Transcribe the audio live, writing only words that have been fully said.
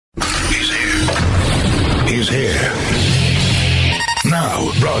here.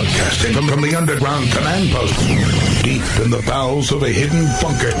 Now, broadcasting from the underground command post, deep in the bowels of a hidden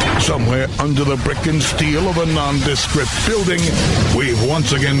bunker, somewhere under the brick and steel of a nondescript building, we've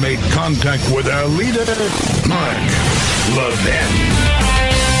once again made contact with our leader, Mark Levin.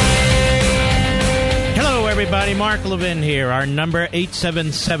 Hello, everybody. Mark Levin here. Our number,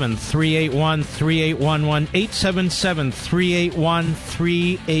 877-381-3811,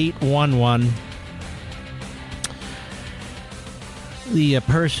 877-381-3811. The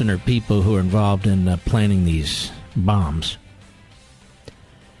person or people who are involved in planning these bombs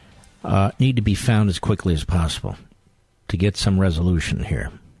need to be found as quickly as possible to get some resolution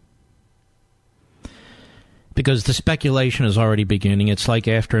here. Because the speculation is already beginning. It's like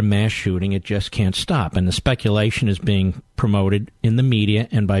after a mass shooting, it just can't stop. And the speculation is being promoted in the media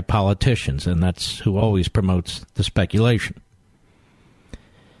and by politicians, and that's who always promotes the speculation.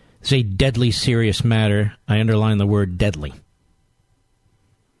 It's a deadly serious matter. I underline the word deadly.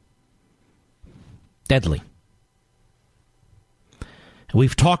 Deadly.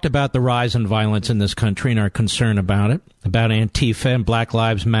 We've talked about the rise in violence in this country and our concern about it, about Antifa and Black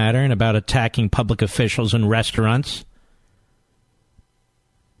Lives Matter, and about attacking public officials in restaurants.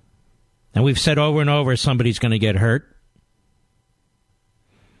 And we've said over and over somebody's going to get hurt.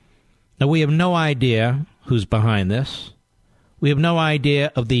 Now, we have no idea who's behind this. We have no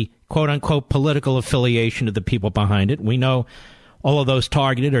idea of the quote-unquote political affiliation of the people behind it. We know all of those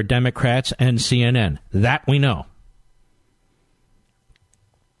targeted are Democrats and CNN. That we know.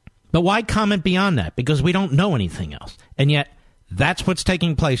 But why comment beyond that? Because we don't know anything else. And yet, that's what's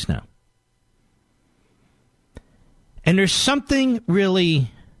taking place now. And there's something really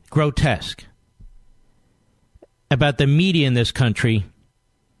grotesque about the media in this country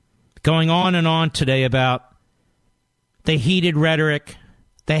going on and on today about the heated rhetoric,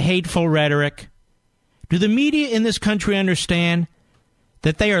 the hateful rhetoric. Do the media in this country understand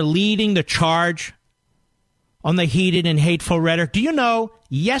that they are leading the charge on the heated and hateful rhetoric? Do you know,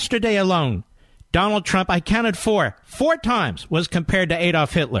 yesterday alone, Donald Trump, I counted four times, was compared to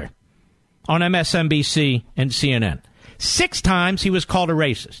Adolf Hitler on MSNBC and CNN. 6 times he was called a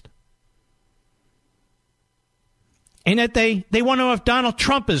racist. And that they want to know if Donald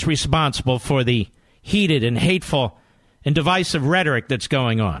Trump is responsible for the heated and hateful and divisive rhetoric that's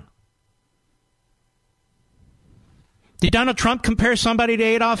going on. Did Donald Trump compare somebody to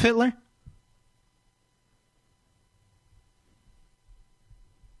Adolf Hitler?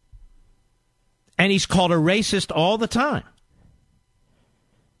 And he's called a racist all the time.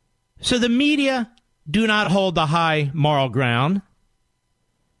 So the media do not hold the high moral ground.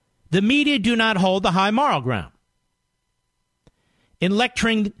 The media do not hold the high moral ground in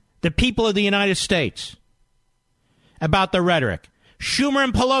lecturing the people of the United States about the rhetoric. Schumer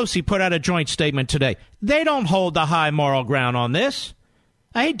and Pelosi put out a joint statement today. They don't hold the high moral ground on this.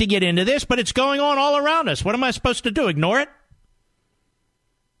 I hate to get into this, but it's going on all around us. What am I supposed to do? Ignore it?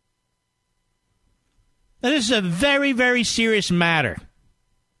 Now, this is a very, very serious matter.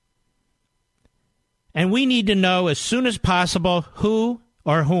 And we need to know as soon as possible who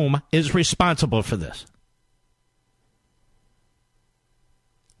or whom is responsible for this.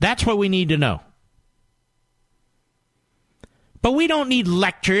 That's what we need to know. But we don't need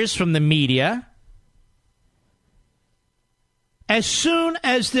lectures from the media. As soon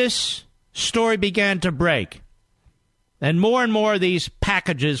as this story began to break, and more of these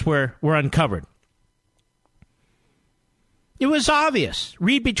packages were uncovered, it was obvious.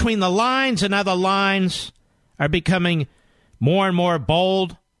 Read between the lines, and now the lines are becoming more and more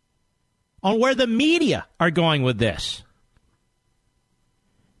bold on where the media are going with this.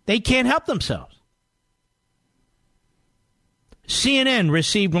 They can't help themselves. CNN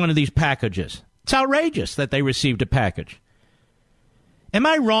received one of these packages. It's outrageous that they received a package. Am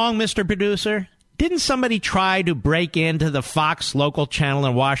I wrong, Mr. Producer? Didn't somebody try to break into the Fox local channel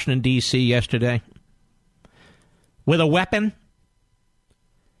in Washington, D.C. yesterday with a weapon?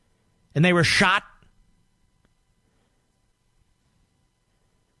 And they were shot?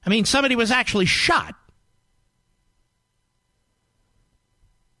 I mean, somebody was actually shot.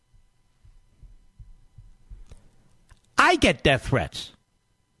 I get death threats.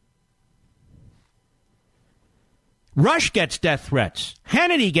 Rush gets death threats.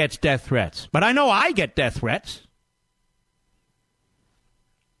 Hannity gets death threats. But I know I get death threats.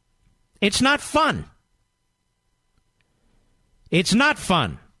 It's not fun. It's not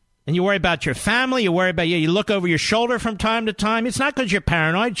fun. And you worry about your family. You worry about you look over your shoulder from time to time. It's not because you're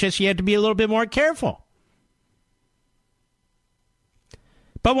paranoid. It's just you have to be a little bit more careful.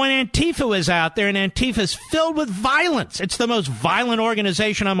 But when Antifa was out there, and Antifa is filled with violence, it's the most violent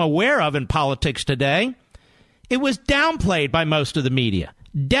organization I'm aware of in politics today. It was downplayed by most of the media.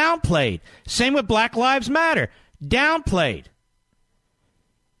 Downplayed. Same with Black Lives Matter. Downplayed.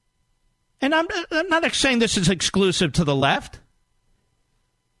 And I'm not saying this is exclusive to the left.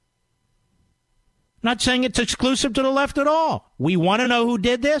 I'm not saying it's exclusive to the left at all. We want to know who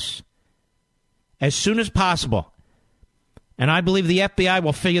did this as soon as possible. And I believe the FBI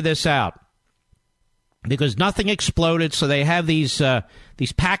will figure this out. Because nothing exploded, so they have these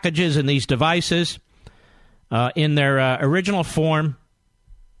packages and these devices in their original form,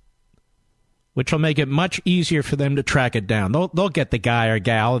 which will make it much easier for them to track it down. They'll get the guy or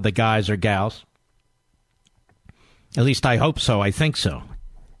gal, or the guys or gals. At least I hope so. I think so,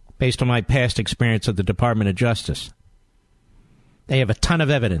 based on my past experience at the Department of Justice. They have a ton of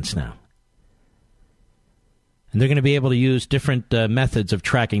evidence now. And they're going to be able to use different methods of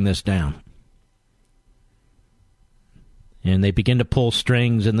tracking this down. And they begin to pull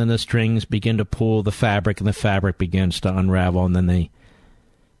strings, and then the strings begin to pull the fabric, and the fabric begins to unravel, and then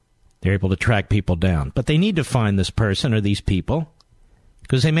they're able to track people down. But they need to find this person or these people,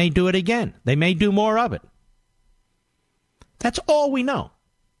 because they may do it again. They may do more of it. That's all we know.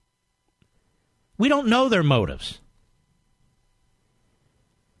 We don't know their motives.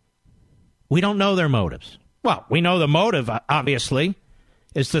 We don't know their motives. Well, we know the motive, obviously,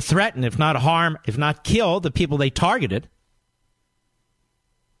 is to threaten, if not harm, if not kill, the people they targeted.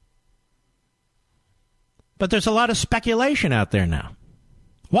 But there's a lot of speculation out there now.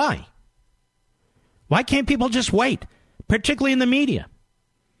 Why? Why can't people just wait, particularly in the media?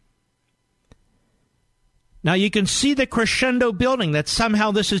 Now, you can see the crescendo building that somehow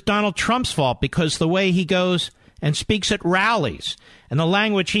this is Donald Trump's fault because the way he goes and speaks at rallies and the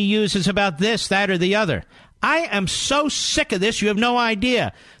language he uses about this, that, or the other. I am so sick of this, you have no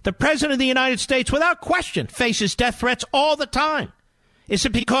idea. The President of the United States, without question, faces death threats all the time. Is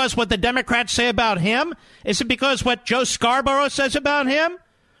it because what the Democrats say about him? Is it because what Joe Scarborough says about him?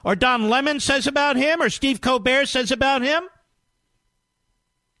 Or Don Lemon says about him? Or Steve Colbert says about him?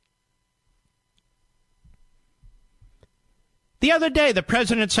 The other day, the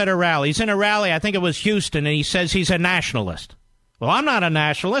president said at a rally, he's in a rally, I think it was Houston, and he says he's a nationalist. Well, I'm not a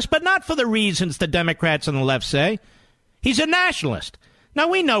nationalist, but not for the reasons the Democrats on the left say. He's a nationalist. Now,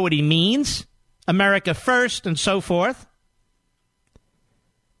 we know what he means. America first and so forth.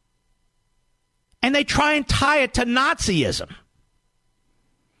 And they try and tie it to Nazism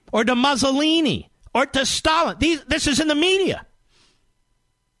or to Mussolini or to Stalin. This is in the media.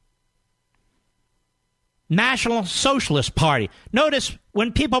 National Socialist Party. Notice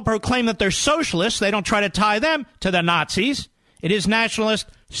when people proclaim that they're socialists, they don't try to tie them to the Nazis. It is nationalist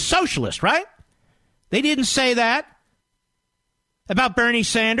socialist, right? They didn't say that about Bernie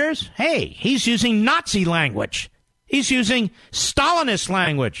Sanders. Hey, he's using Nazi language. He's using Stalinist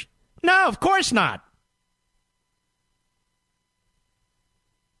language. No, of course not.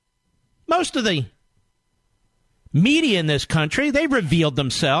 Most of the media in this country, they've revealed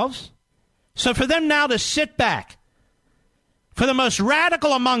themselves. So for them now to sit back, for the most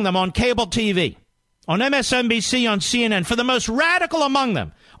radical among them on cable TV, on MSNBC, on CNN, for the most radical among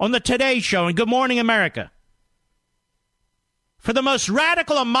them on the Today Show and Good Morning America, for the most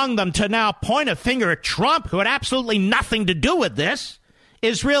radical among them to now point a finger at Trump, who had absolutely nothing to do with this,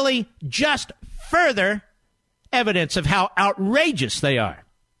 is really just further evidence of how outrageous they are.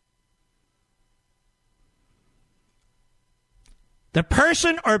 The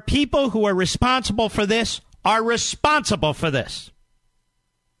person or people who are responsible for this are responsible for this.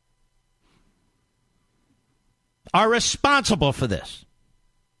 Are responsible for this.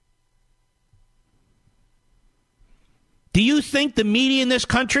 Do you think the media in this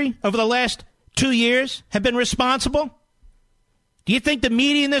country over the last 2 years have been responsible? Do you think the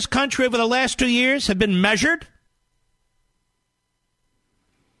media in this country over the last 2 years have been measured?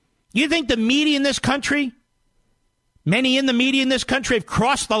 Do you think the media in this country, many in the media in this country, have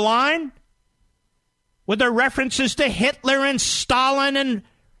crossed the line with their references to Hitler and Stalin and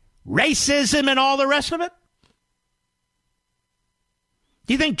racism and all the rest of it?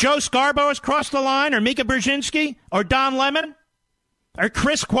 Do you think Joe Scarborough has crossed the line, or Mika Brzezinski, or Don Lemon, or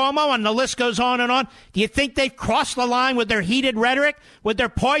Chris Cuomo, and the list goes on and on? Do you think they've crossed the line with their heated rhetoric, with their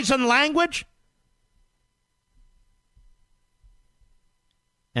poison language?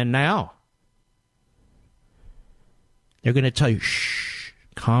 And now, they're going to tell you, shh,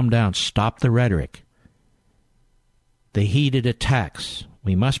 calm down, stop the rhetoric. The heated attacks,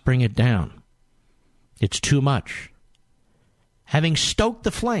 we must bring it down. It's too much. Having stoked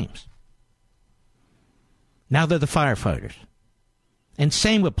the flames, now they're the firefighters. And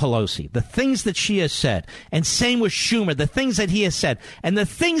same with Pelosi, the things that she has said. And same with Schumer, the things that he has said. And the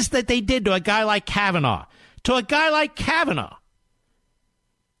things that they did to a guy like Kavanaugh to a guy like Kavanaugh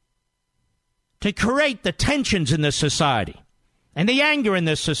to create the tensions in this society and the anger in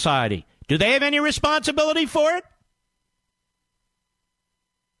this society. Do they have any responsibility for it?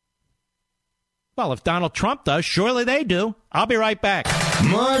 Well, if Donald Trump does, surely they do. I'll be right back.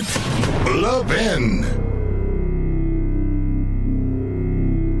 Mark Levin.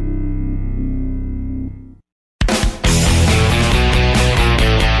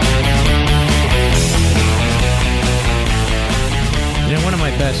 One of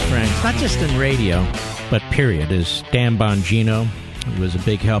my best friends, not just in radio, but period, is Dan Bongino. He was a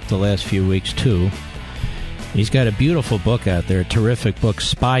big help the last few weeks, too. He's got a beautiful book out there, a terrific book,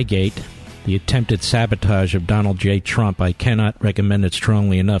 Spygate, The Attempted Sabotage of Donald J. Trump. I cannot recommend it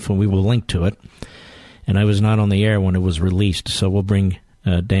strongly enough, and we will link to it. And I was not on the air when it was released, so we'll bring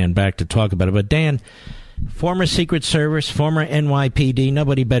Dan back to talk about it. But Dan, former Secret Service, former NYPD,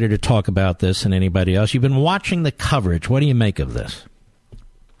 nobody better to talk about this than anybody else. You've been watching the coverage. What do you make of this?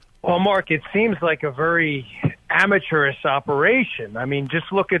 Well, Mark, it seems like a very amateurish operation. I mean,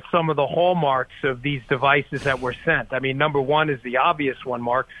 just look at some of the hallmarks of these devices that were sent. I mean, number one is the obvious one,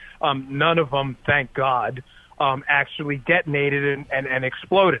 Mark. None of them, thank God, actually detonated and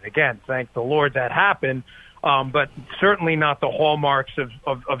exploded. Again, thank the Lord that happened, but certainly not the hallmarks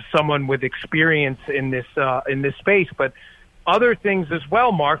of someone with experience in this space. But other things as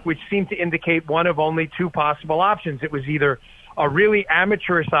well, Mark, which seem to indicate one of only two possible options. It was either a really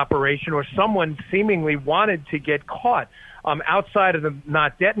amateurish operation or someone seemingly wanted to get caught. Outside of them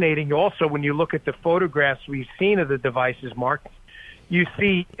not detonating, also, when you look at the photographs we've seen of the devices, Mark, you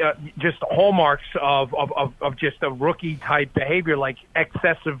see just hallmarks of just a rookie-type behavior, like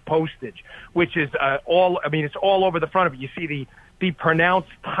excessive postage, which is it's all over the front of it. You see the pronounced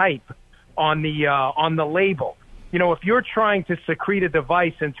type on the label. You know, if you're trying to secrete a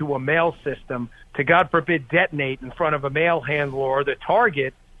device into a mail system to, God forbid, detonate in front of a mail handler or the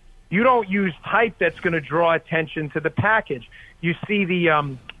target, you don't use type that's going to draw attention to the package. You see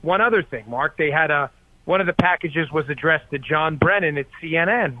the one other thing, Mark, they had one of the packages was addressed to John Brennan at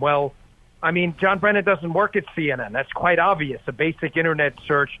CNN. Well, I mean, John Brennan doesn't work at CNN. That's quite obvious. A basic Internet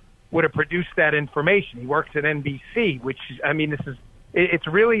search would have produced that information. He works at NBC, which, I mean, it's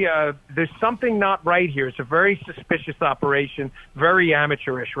really, there's something not right here. It's a very suspicious operation, very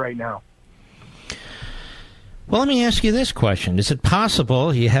amateurish right now. Well, let me ask you this question. Is it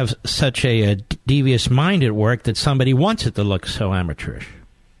possible you have such a devious mind at work that somebody wants it to look so amateurish?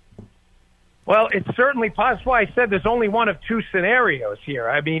 Well, it's certainly possible. I said there's only one of two scenarios here.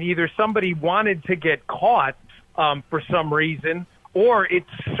 I mean, either somebody wanted to get caught for some reason, or it's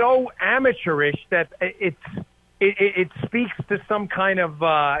so amateurish that it speaks to some kind of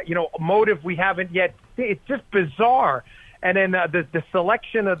motive we haven't yet seen. It's just bizarre. And then the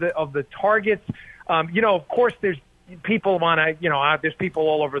selection of the targets. Of course, there's people there's people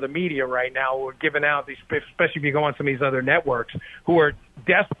all over the media right now who are giving out these, especially if you go on some of these other networks, who are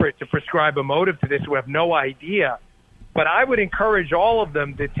desperate to prescribe a motive to this, who have no idea. But I would encourage all of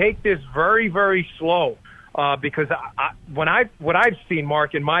them to take this very, very slow, because what I've seen,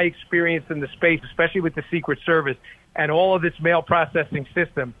 Mark, in my experience in the space, especially with the Secret Service and all of this mail processing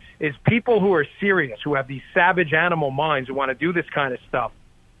system, is people who are serious, who have these savage animal minds, who want to do this kind of stuff.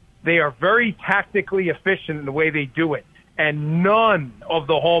 They are very tactically efficient in the way they do it, and none of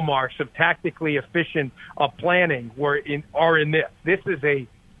the hallmarks of tactically efficient planning are in this. This is a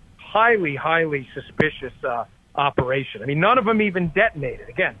highly, highly suspicious operation. I mean, none of them even detonated.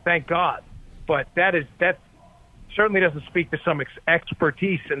 Again, thank God, but that certainly doesn't speak to some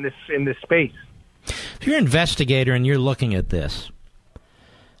expertise in this space. If you're an investigator and you're looking at this,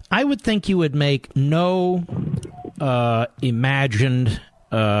 I would think you would make no imagined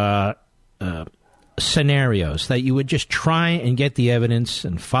scenarios, that you would just try and get the evidence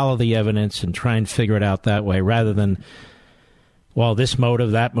and follow the evidence and try and figure it out that way, rather than, well, this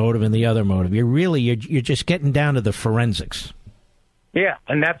motive, that motive, and the other motive. You're just getting down to the forensics. Yeah,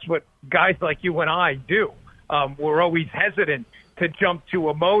 and that's what guys like you and I do. We're always hesitant to jump to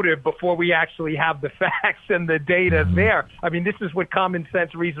a motive before we actually have the facts and the data there. I mean, this is what common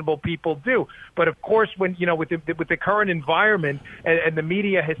sense, reasonable people do. But of course, when with the current environment and the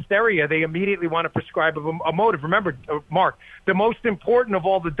media hysteria, they immediately want to prescribe a motive. Remember, Mark, the most important of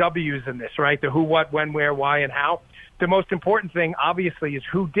all the W's in this, right? The who, what, when, where, why, and how. The most important thing, obviously, is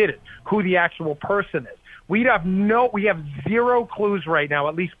who did it, who the actual person is. We have zero clues right now,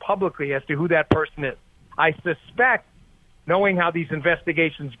 at least publicly, as to who that person is. I suspect knowing how these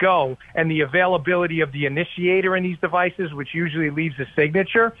investigations go and the availability of the initiator in these devices, which usually leaves a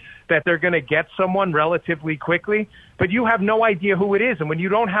signature, that they're going to get someone relatively quickly. But you have no idea who it is. And when you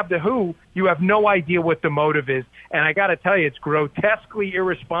don't have the who, you have no idea what the motive is. And I got to tell you, it's grotesquely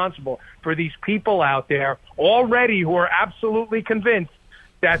irresponsible for these people out there already who are absolutely convinced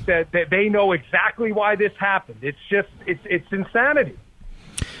that they know exactly why this happened. It's just, it's insanity.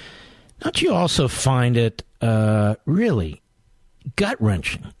 Don't you also find it really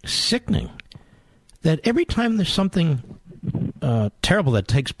gut-wrenching, sickening, that every time there's something terrible that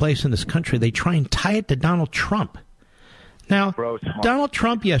takes place in this country, they try and tie it to Donald Trump? Now, Donald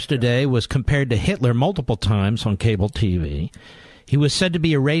Trump yesterday was compared to Hitler multiple times on cable TV. He was said to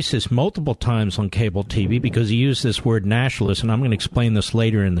be a racist multiple times on cable TV because he used this word nationalist, and I'm going to explain this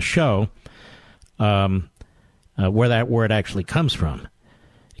later in the show, where that word actually comes from.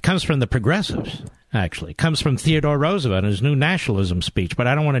 It comes from the progressives, actually. It comes from Theodore Roosevelt in his new nationalism speech, but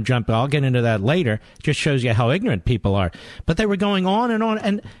I don't want to jump. I'll get into that later. It just shows you how ignorant people are. But they were going on,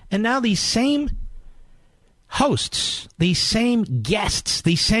 and now these same hosts, these same guests,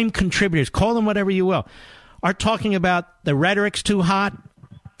 these same contributors, call them whatever you will, are talking about the rhetoric's too hot,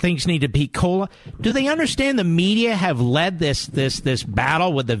 things need to be cooler. Do they understand the media have led this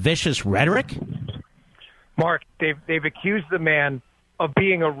battle with the vicious rhetoric? Mark, they've accused the man of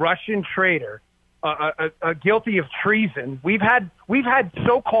being a Russian traitor, guilty of treason. We've had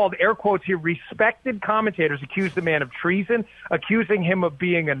so-called, air quotes here, respected commentators accuse the man of treason, accusing him of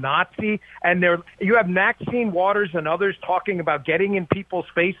being a Nazi. And you have Maxine Waters and others talking about getting in people's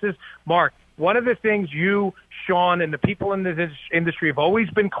faces. Mark, one of the things you, Sean, and the people in this industry have always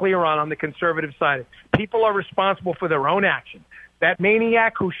been clear on the conservative side, people are responsible for their own actions. That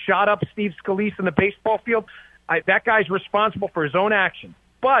maniac who shot up Steve Scalise in the baseball field, that guy's responsible for his own actions.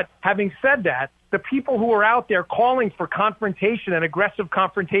 But having said that, the people who are out there calling for confrontation and aggressive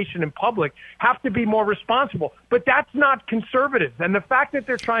confrontation in public have to be more responsible. But that's not conservative. And the fact that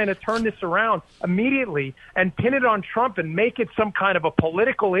they're trying to turn this around immediately and pin it on Trump and make it some kind of a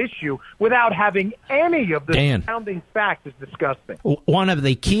political issue without having any of the surrounding facts is disgusting. One of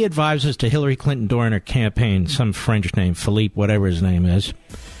the key advisors to Hillary Clinton during her campaign, some French name, Philippe, whatever his name is,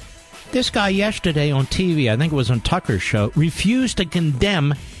 this guy yesterday on TV, I think it was on Tucker's show, refused to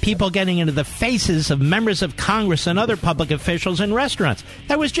condemn people getting into the faces of members of Congress and other public officials in restaurants.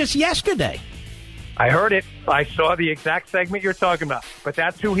 That was just yesterday. I heard it. I saw the exact segment you're talking about. But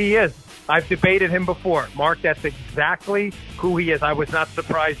that's who he is. I've debated him before. Mark, that's exactly who he is. I was not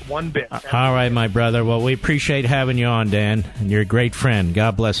surprised one bit. All right, my brother. Well, we appreciate having you on, Dan. And you're a great friend.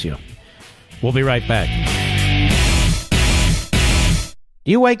 God bless you. We'll be right back.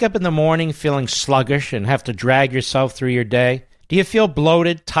 Do you wake up in the morning feeling sluggish and have to drag yourself through your day? Do you feel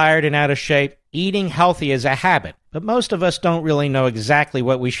bloated, tired, and out of shape? Eating healthy is a habit, but most of us don't really know exactly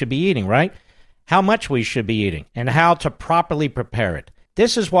what we should be eating, right? How much we should be eating, and how to properly prepare it.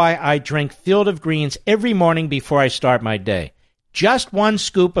 This is why I drink Field of Greens every morning before I start my day. Just one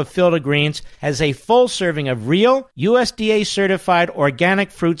scoop of Field of Greens has a full serving of real, USDA-certified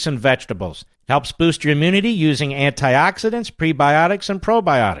organic fruits and vegetables. Helps boost your immunity using antioxidants, prebiotics, and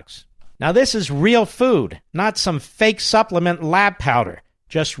probiotics. Now, this is real food, not some fake supplement lab powder.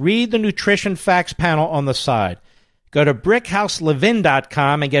 Just read the nutrition facts panel on the side. Go to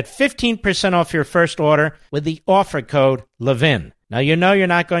BrickhouseLevin.com and get 15% off your first order with the offer code LEVIN. Now, you know you're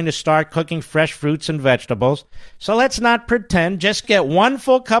not going to start cooking fresh fruits and vegetables, so let's not pretend. Just get 1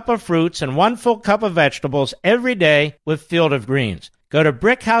 full cup of fruits and 1 full cup of vegetables every day with Field of Greens. Go to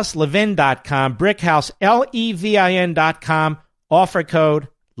BrickhouseLevin.com, BrickhouseLevin.com, offer code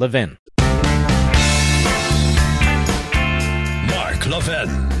LEVIN. Mark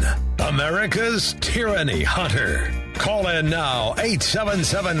Levin, America's tyranny hunter. Call in now,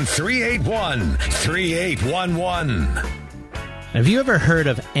 877-381-3811. Have you ever heard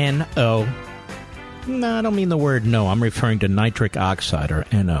of NO? No, I don't mean the word no. I'm referring to nitric oxide, or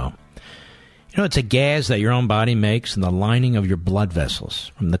NO. You know, it's a gas that your own body makes in the lining of your blood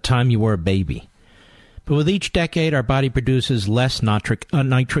vessels from the time you were a baby. But with each decade, our body produces less nitric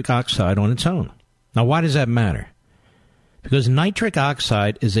oxide on its own. Now, why does that matter? Because nitric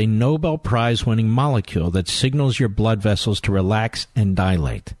oxide is a Nobel Prize-winning molecule that signals your blood vessels to relax and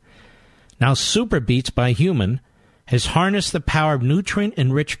dilate. Now, Super Beets by Human has harnessed the power of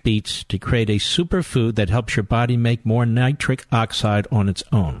nutrient-enriched beets to create a superfood that helps your body make more nitric oxide on its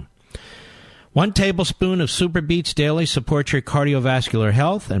own. 1 tablespoon of Super Beets daily supports your cardiovascular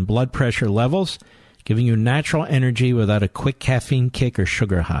health and blood pressure levels, giving you natural energy without a quick caffeine kick or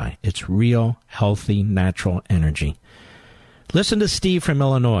sugar high. It's real, healthy, natural energy. Listen to Steve from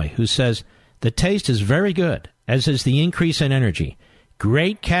Illinois, who says, the taste is very good, as is the increase in energy.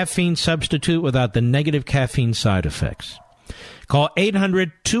 Great caffeine substitute without the negative caffeine side effects. Call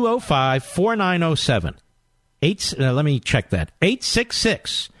 800-205-4907. Let me check that.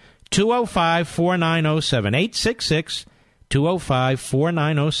 866-205-4907.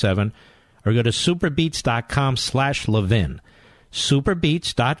 866-205-4907. Or go to superbeats.com/Levin.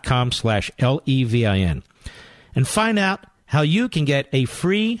 Superbeats.com/Levin. And find out how you can get a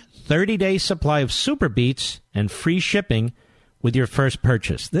free 30-day supply of Super Beats and free shipping with your first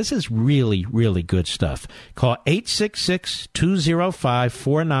purchase. This is really, really good stuff. Call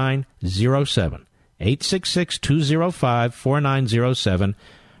 866-205-4907. 866-205-4907.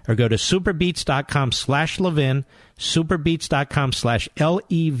 Or go to superbeats.com/Levin.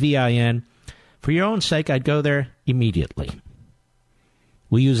 Superbeats.com/Levin. For your own sake, I'd go there immediately.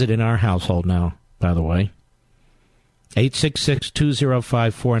 We use it in our household now, by the way.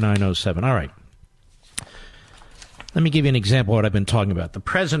 866-205-4907. All right. Let me give you an example of what I've been talking about. The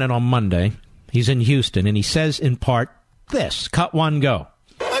president on Monday, he's in Houston, and he says in part this. Cut one, go.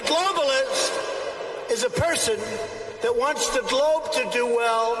 A globalist is a person that wants the globe to do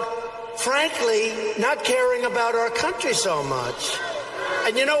well, frankly, not caring about our country so much.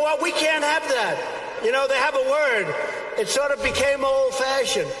 And you know what? We can't have that. You know, they have a word. It sort of became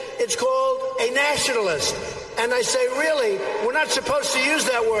old-fashioned. It's called a nationalist. And I say, really, we're not supposed to use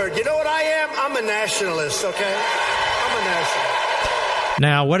that word. You know what I am? I'm a nationalist, okay? I'm a nationalist.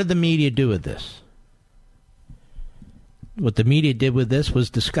 Now, what did the media do with this? What the media did with this was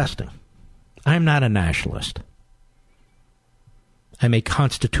disgusting. I'm not a nationalist. I'm a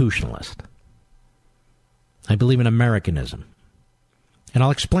constitutionalist. I believe in Americanism. And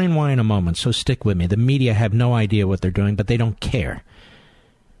I'll explain why in a moment, so stick with me. The media have no idea what they're doing, but they don't care.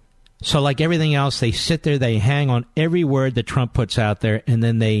 So like everything else, they sit there, they hang on every word that Trump puts out there, and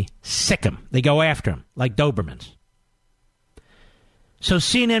then they sick him. They go after him, like Dobermans. So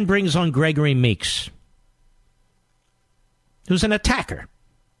CNN brings on Gregory Meeks, who's an attacker,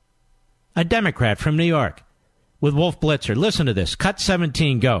 a Democrat from New York, with Wolf Blitzer. Listen to this. Cut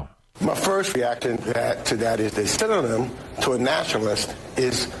 17, go. My first reaction to that is the synonym to a nationalist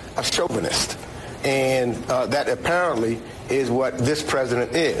is a chauvinist. And that apparently is what this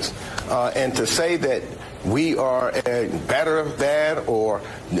president is. And to say that we are better than, or,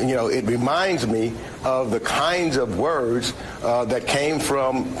 you know, it reminds me of the kinds of words that came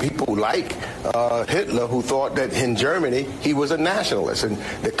from people like Hitler, who thought that in Germany he was a nationalist, and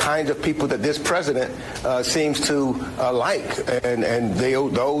the kinds of people that this president seems to like, and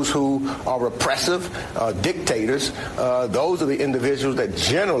those who are repressive dictators, those are the individuals that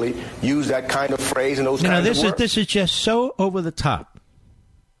generally use that kind of phrase and those kinds of words. This is just so over the top.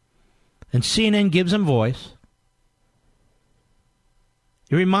 And CNN gives him voice.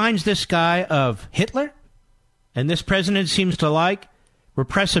 It reminds this guy of Hitler. And this president seems to like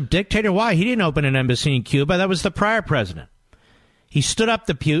repressive dictator. Why? He didn't open an embassy in Cuba. That was the prior president. He stood up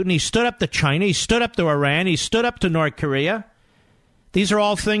to Putin. He stood up to China. He stood up to Iran. He stood up to North Korea. These are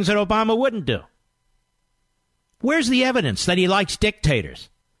all things that Obama wouldn't do. Where's the evidence that he likes dictators?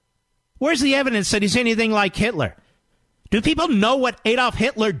 Where's the evidence that he's anything like Hitler? Do people know what Adolf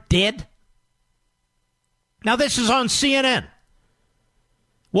Hitler did? Now, this is on CNN.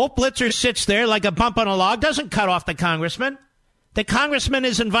 Wolf Blitzer sits there like a bump on a log, doesn't cut off the congressman. The congressman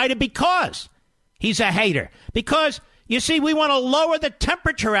is invited because he's a hater. Because, you see, we want to lower the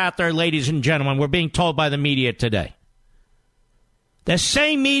temperature out there, ladies and gentlemen, we're being told by the media today. The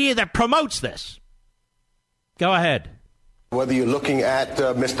same media that promotes this. Go ahead. Whether you're looking at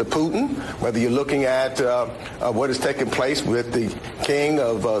Mr. Putin, whether you're looking at what is taking place with the king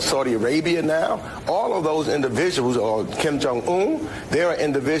of Saudi Arabia now, all of those individuals, or Kim Jong-un, there are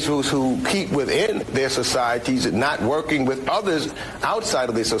individuals who keep within their societies, not working with others outside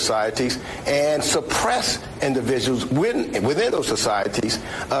of their societies, and suppress individuals within those societies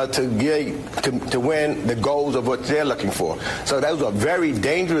to win the goals of what they're looking for. So those are very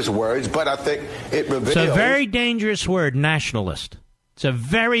dangerous words, but I think it reveals... It's a very dangerous word, nationalist. It's a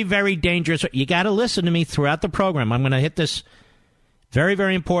very, very dangerous... You got to listen to me throughout the program. I'm going to hit this very,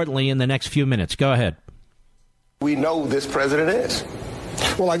 very importantly in the next few minutes. Go ahead. We know who this president is.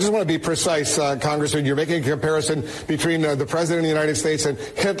 Well, I just want to be precise, Congressman. You're making a comparison between the President of the United States and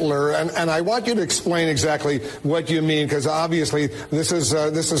Hitler, and I want you to explain exactly what you mean, because obviously this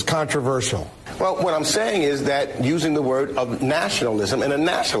is controversial. Well, what I'm saying is that using the word of nationalism and a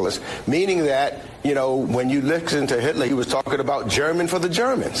nationalist, meaning that, you know, when you listen to Hitler, he was talking about German for the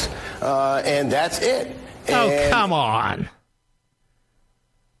Germans, and that's it. Oh, come on.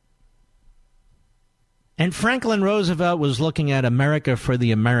 And Franklin Roosevelt was looking at America for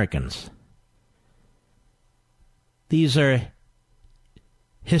the Americans. These are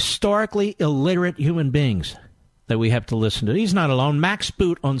historically illiterate human beings that we have to listen to. He's not alone. Max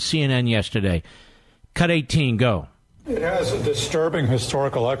Boot on CNN yesterday. Cut 18, go. It has disturbing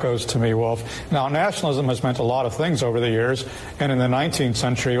historical echoes to me, Wolf. Now, nationalism has meant a lot of things over the years, and in the 19th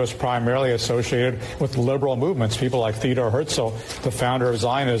century it was primarily associated with liberal movements, people like Theodor Herzl, the founder of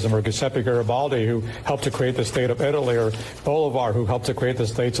Zionism, or Giuseppe Garibaldi, who helped to create the state of Italy, or Bolivar, who helped to create the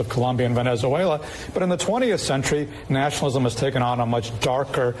states of Colombia and Venezuela. But in the 20th century, nationalism has taken on a much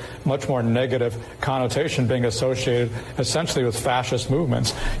darker, much more negative connotation, being associated essentially with fascist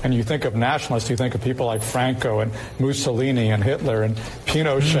movements. And you think of nationalists, you think of people like Franco and Mussolini and Hitler and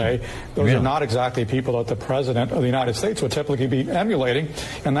Pinochet. Those are not exactly people that the president of the United States would typically be emulating.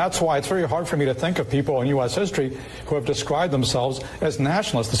 And that's why it's very hard for me to think of people in U.S. history who have described themselves as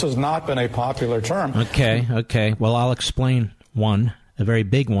nationalists. This has not been a popular term. Okay. Well, I'll explain one, a very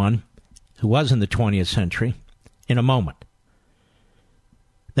big one, who was in the 20th century in a moment.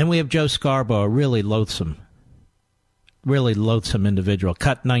 Then we have Joe Scarborough, a really loathsome individual.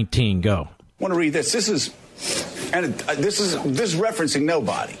 Cut 19, go. I want to read this. This is referencing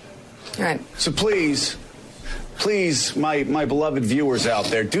nobody. All right. So please, my beloved viewers out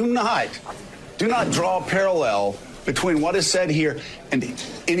there, do not draw a parallel between what is said here and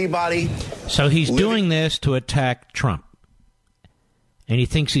anybody. So he's doing this to attack Trump. And he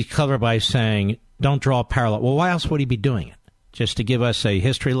thinks he's clever by saying, don't draw a parallel. Well, why else would he be doing it? Just to give us a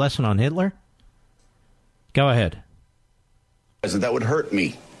history lesson on Hitler? Go ahead. That would hurt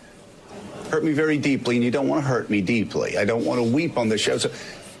me very deeply, and you don't want to hurt me deeply. I don't want to weep on the show. So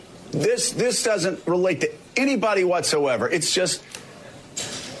this doesn't relate to anybody whatsoever. It's just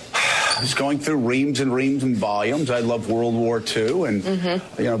I was going through reams and reams and volumes. I love World War II,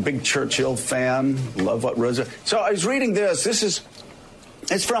 and big Churchill fan. Love what Rosa. So I was reading this.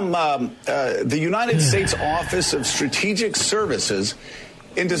 It's from the United States Office of Strategic Services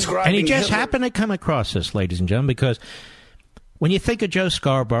in describing. And he just Hitler. happened to come across this, ladies and gentlemen, because when you think of Joe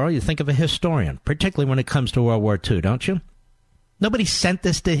Scarborough, you think of a historian, particularly when it comes to World War II, don't you? Nobody sent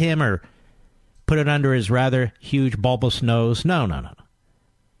this to him or put it under his rather huge bulbous nose. No.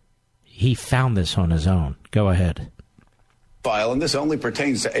 He found this on his own. Go ahead. And this only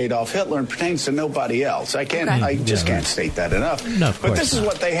pertains to Adolf Hitler and pertains to nobody else. I just can't state that enough. No, but this is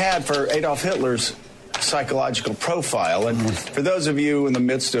what they had for Adolf Hitler's psychological profile. And for those of you in the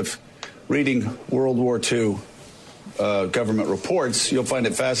midst of reading World War II government reports, you'll find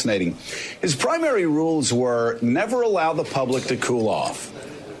it fascinating. His primary rules were never allow the public to cool off,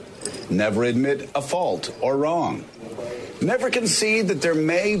 never admit a fault or wrong, never concede that there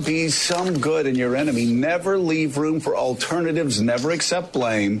may be some good in your enemy, never leave room for alternatives, never accept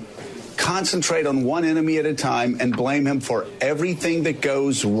blame, concentrate on one enemy at a time and blame him for everything that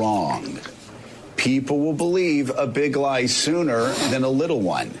goes wrong. People will believe a big lie sooner than a little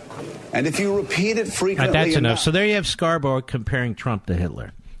one. And if you repeat it frequently that's enough. So there you have Scarborough comparing Trump to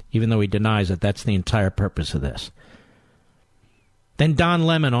Hitler, even though he denies it. That's the entire purpose of this. Then Don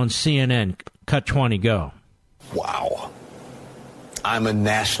Lemon on CNN. Cut 20, go. Wow. I'm a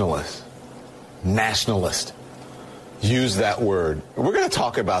nationalist. Nationalist. Use that word. We're going to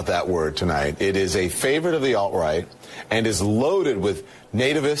talk about that word tonight. It is a favorite of the alt-right and is loaded with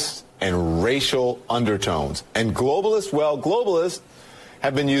nativist and racial undertones. And globalists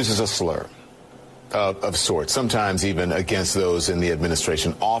have been used as a slur of sorts, sometimes even against those in the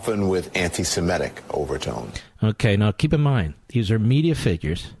administration, often with anti-Semitic overtones. Okay, now keep in mind, these are media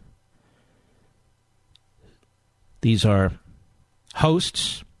figures. These are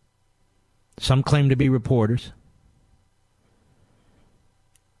hosts. Some claim to be reporters.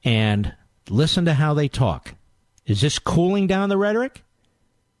 And listen to how they talk. Is this cooling down the rhetoric?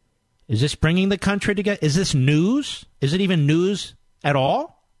 Is this bringing the country together? Is this news? Is it even news at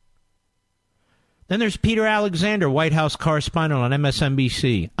all? Then there's Peter Alexander, White House correspondent on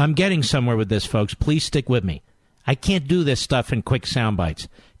MSNBC. I'm getting somewhere with this, folks. Please stick with me. I can't do this stuff in quick sound bites.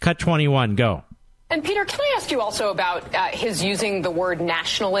 Cut 21, go. And Peter, can I ask you also about his using the word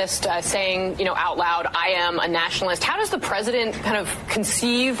nationalist, saying, out loud, I am a nationalist. How does the president kind of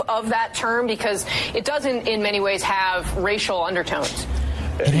conceive of that term? Because it does in many ways have racial undertones.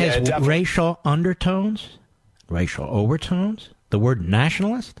 It has racial undertones? Racial overtones? The word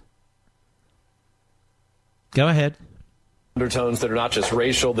nationalist? Go ahead. Undertones that are not just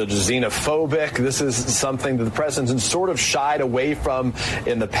racial, they're xenophobic. This is something that the president sort of shied away from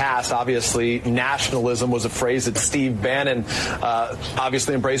in the past. Obviously, nationalism was a phrase that Steve Bannon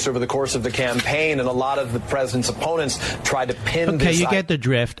obviously embraced over the course of the campaign, and a lot of the president's opponents tried to pin this. Okay, you get the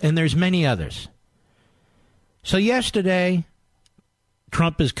drift, and there's many others. So yesterday,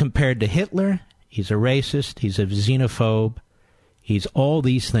 Trump is compared to Hitler. He's a racist. He's a xenophobe. He's all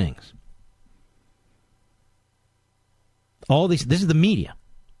these things. All these. This is the media.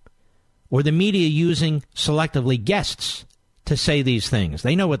 Or the media using selectively guests to say these things.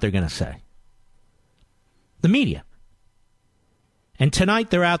 They know what they're going to say. The media. And tonight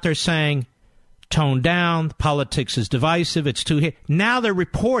they're out there saying, tone down, politics is divisive, it's too hit. Now they're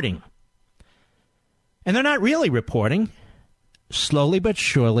reporting. And they're not really reporting. Slowly but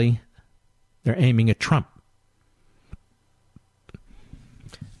surely, they're aiming at Trump.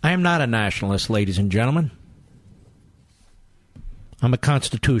 I am not a nationalist, ladies and gentlemen. I'm a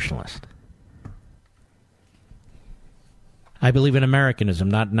constitutionalist. I believe in Americanism,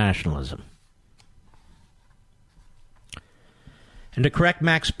 not nationalism. And to correct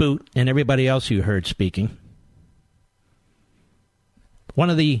Max Boot and everybody else you heard speaking, one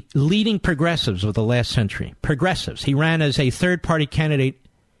of the leading progressives of the last century, progressives, he ran as a third-party candidate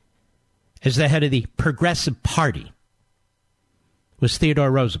as the head of the Progressive Party, was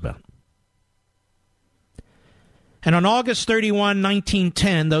Theodore Roosevelt. And on August 31,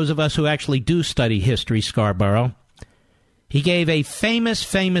 1910, those of us who actually do study history, Scarborough, he gave a famous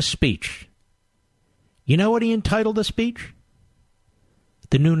speech. You know what he entitled the speech?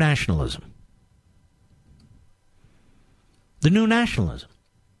 The New Nationalism. The New Nationalism.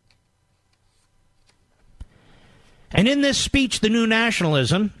 And in this speech, The New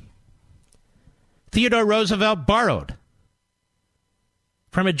Nationalism, Theodore Roosevelt borrowed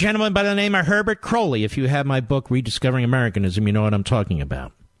from a gentleman by the name of Herbert Crowley. If you have my book, Rediscovering Americanism, you know what I'm talking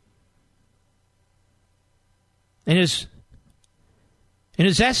about. In his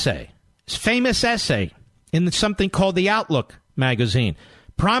essay, his famous essay in something called The Outlook magazine,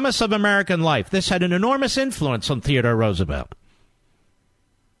 Promise of American Life. This had an enormous influence on Theodore Roosevelt.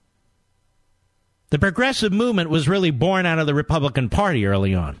 The progressive movement was really born out of the Republican Party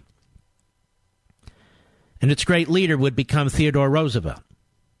early on. And its great leader would become Theodore Roosevelt.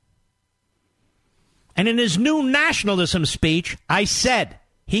 And in his New Nationalism speech,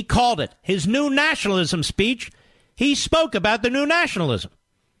 he called it his New Nationalism speech, he spoke about the New Nationalism,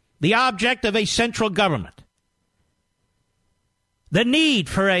 the object of a central government. The need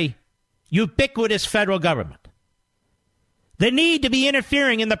for a ubiquitous federal government. The need to be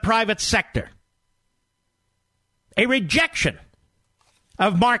interfering in the private sector. A rejection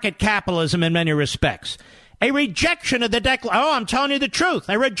of market capitalism in many respects. A rejection of I'm telling you the truth.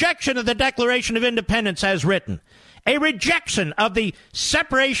 A rejection of the Declaration of Independence as written. A rejection of the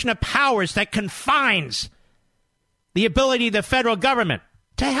separation of powers that confines the ability of the federal government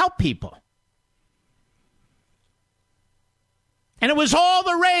to help people. And it was all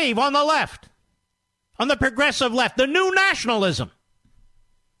the rave on the left, on the progressive left, the New Nationalism.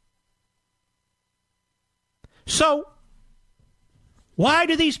 So, why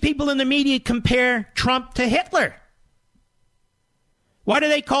do these people in the media compare Trump to Hitler? Why do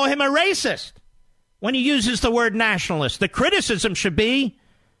they call him a racist when he uses the word nationalist? The criticism should be,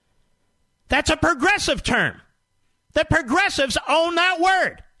 that's a progressive term. The progressives own that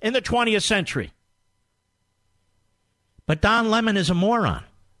word in the 20th century. But Don Lemon is a moron.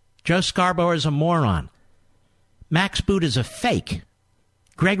 Joe Scarborough is a moron. Max Boot is a fake.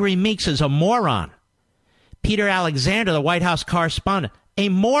 Gregory Meeks is a moron. Peter Alexander, the White House correspondent, a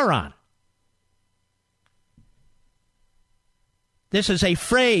moron. This is a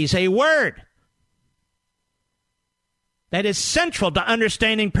phrase, a word that is central to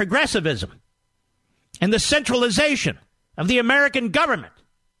understanding progressivism and the centralization of the American government.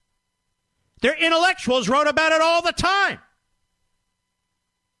 Their intellectuals wrote about it all the time.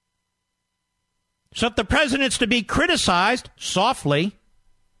 So if the president's to be criticized softly,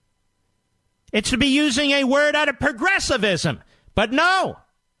 it's to be using a word out of progressivism. But no,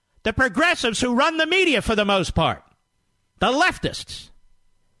 the progressives who run the media for the most part, the leftists,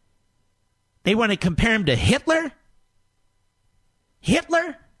 they want to compare him to Hitler?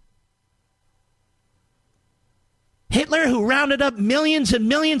 Hitler? Hitler, who rounded up millions and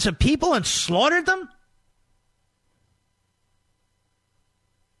millions of people and slaughtered them?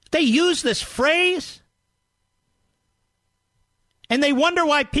 They use this phrase, and they wonder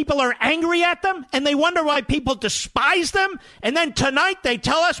why people are angry at them, and they wonder why people despise them, and then tonight they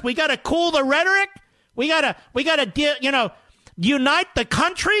tell us we got to cool the rhetoric, we got to unite the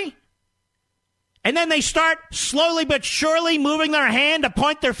country, and then they start slowly but surely moving their hand to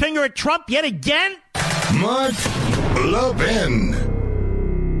point their finger at Trump yet again. Mark Levin.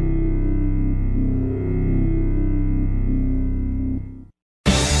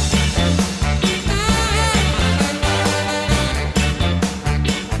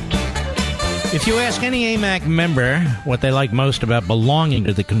 If you ask any AMAC member what they like most about belonging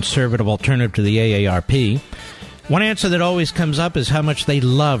to the conservative alternative to the AARP, one answer that always comes up is how much they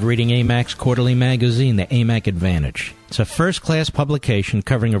love reading AMAC's quarterly magazine, the AMAC Advantage. It's a first-class publication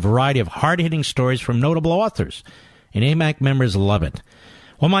covering a variety of hard-hitting stories from notable authors, and AMAC members love it.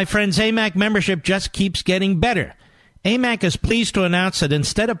 Well, my friends, AMAC membership just keeps getting better. AMAC is pleased to announce that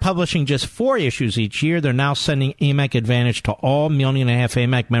instead of publishing just 4 issues each year, they're now sending AMAC Advantage to all 1.5 million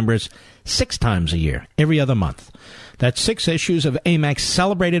AMAC members 6 times a year, every other month. That's 6 issues of AMAC's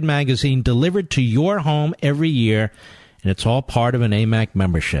celebrated magazine delivered to your home every year, and it's all part of an AMAC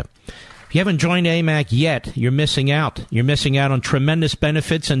membership. If you haven't joined AMAC yet, you're missing out. You're missing out on tremendous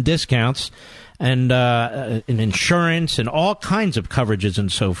benefits and discounts and insurance and all kinds of coverages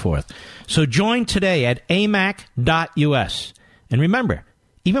and so forth. So join today at amac.us. And remember,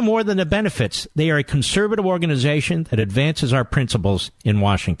 even more than the benefits, they are a conservative organization that advances our principles in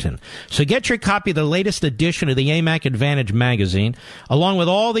Washington. So get your copy of the latest edition of the AMAC Advantage magazine, along with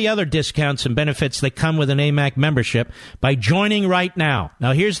all the other discounts and benefits that come with an AMAC membership, by joining right now.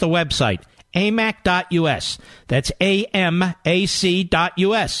 Now, here's the website, amac.us. That's amac.us.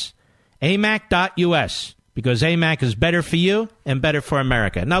 amac.us, because AMAC is better for you and better for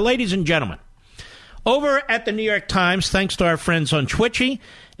America. Now, ladies and gentlemen, over at the New York Times, thanks to our friends on Twitchy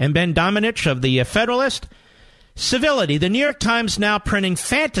and Ben Domenech of the Federalist, civility. The New York Times now printing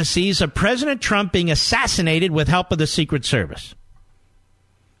fantasies of President Trump being assassinated with help of the Secret Service.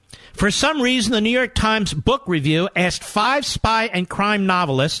 For some reason, the New York Times book review asked 5 spy and crime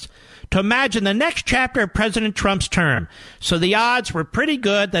novelists to imagine the next chapter of President Trump's term. So the odds were pretty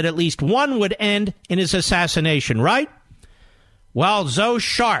good that at least one would end in his assassination, right? Well, Zoe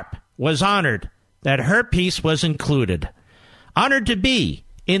Sharp was honored that her piece was included. Honored to be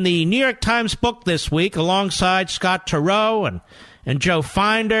in the New York Times book this week alongside Scott Turow and Joe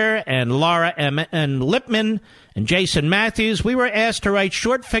Finder and Laura and Lipman and Jason Matthews. We were asked to write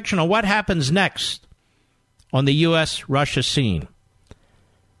short fiction on what happens next on the U.S.-Russia scene.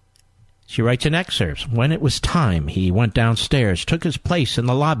 She writes in excerpts. When it was time, he went downstairs, took his place in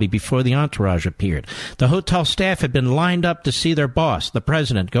the lobby before the entourage appeared. The hotel staff had been lined up to see their boss, the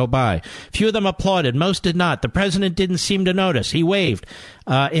president, go by. Few of them applauded. Most did not. The president didn't seem to notice. He waved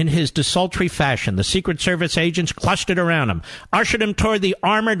in his desultory fashion. The Secret Service agents clustered around him, ushered him toward the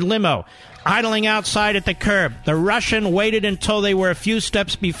armored limo, idling outside at the curb. The Russian waited until they were a few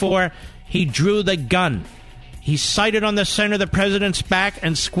steps before he drew the gun. He sighted on the center of the president's back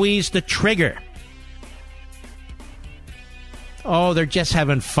and squeezed the trigger. Oh, they're just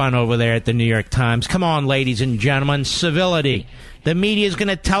having fun over there at the New York Times. Come on, ladies and gentlemen, civility. The media is going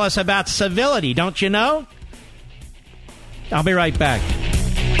to tell us about civility, don't you know? I'll be right back.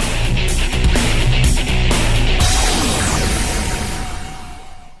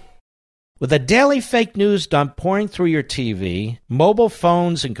 With a daily fake news dump pouring through your TV, mobile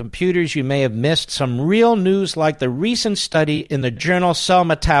phones, and computers, you may have missed some real news like the recent study in the journal Cell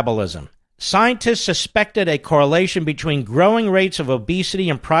Metabolism. Scientists suspected a correlation between growing rates of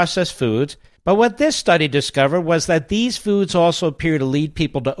obesity and processed foods, but what this study discovered was that these foods also appear to lead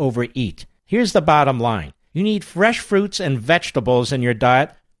people to overeat. Here's the bottom line. You need fresh fruits and vegetables in your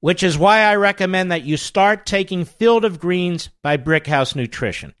diet, which is why I recommend that you start taking Field of Greens by Brickhouse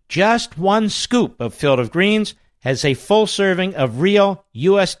Nutrition. Just 1 scoop of Field of Greens has a full serving of real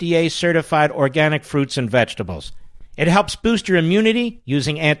USDA-certified organic fruits and vegetables. It helps boost your immunity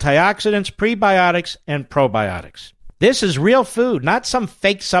using antioxidants, prebiotics, and probiotics. This is real food, not some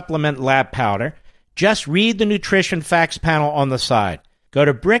fake supplement lab powder. Just read the nutrition facts panel on the side. Go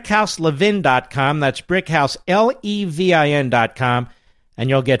to BrickhouseLevin.com, that's BrickhouseLevin.com, and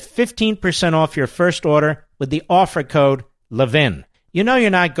you'll get 15% off your first order with the offer code LEVIN. You know you're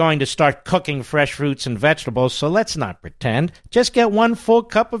not going to start cooking fresh fruits and vegetables, so let's not pretend. Just get 1 full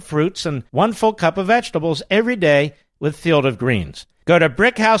cup of fruits and 1 full cup of vegetables every day with Field of Greens. Go to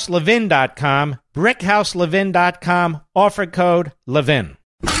BrickhouseLevin.com, BrickhouseLevin.com, offer code LEVIN.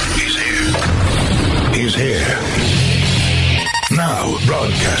 He's here. Now,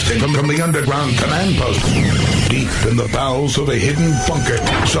 broadcasting from the underground command post, deep in the bowels of a hidden bunker,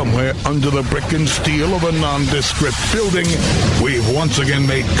 somewhere under the brick and steel of a nondescript building, we've once again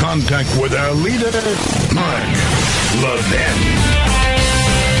made contact with our leader, Mark Levin.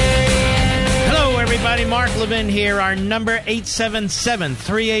 Hello, everybody. Mark Levin here. Our number,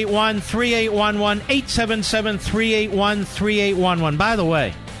 877-381-3811, 877-381-3811. By the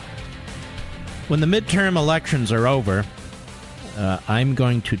way, when the midterm elections are over, I'm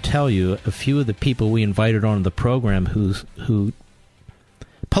going to tell you a few of the people we invited on the program who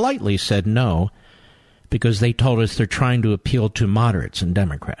politely said no because they told us they're trying to appeal to moderates and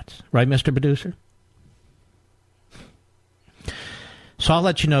Democrats. Right, Mr. Producer? So I'll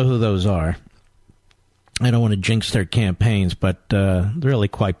let you know who those are. I don't want to jinx their campaigns, but they're really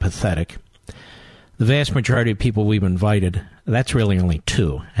quite pathetic. The vast majority of people we've invited, that's really only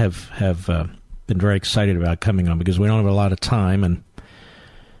two, have been very excited about coming on because we don't have a lot of time, and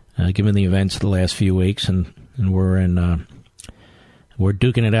given the events of the last few weeks, and we're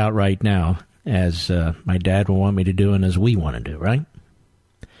duking it out right now, as my dad will want me to do and as we want to do, right?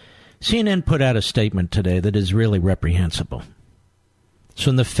 CNN put out a statement today that is really reprehensible. So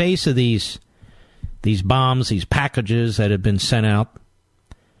in the face of these bombs, these packages that have been sent out,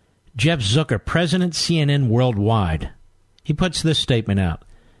 Jeff Zucker, president CNN Worldwide, he puts this statement out.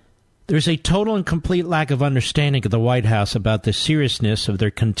 There's a total and complete lack of understanding of the White House about the seriousness of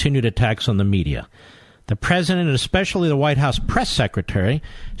their continued attacks on the media. The president, and especially the White House press secretary,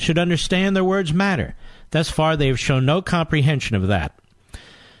 should understand their words matter. Thus far, they have shown no comprehension of that.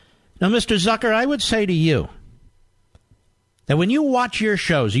 Now, Mr. Zucker, I would say to you that when you watch your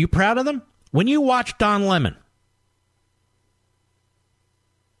shows, are you proud of them? When you watch Don Lemon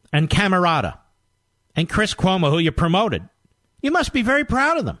and Camerata and Chris Cuomo, who you promoted, you must be very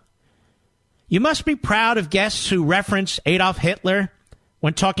proud of them. You must be proud of guests who reference Adolf Hitler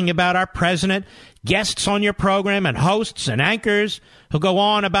when talking about our president, guests on your program and hosts and anchors who go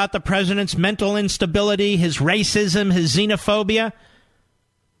on about the president's mental instability, his racism, his xenophobia.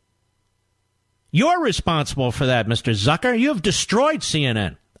 You're responsible for that, Mr. Zucker. You have destroyed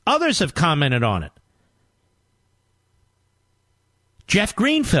CNN. Others have commented on it. Jeff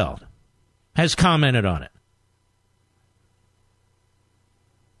Greenfield has commented on it.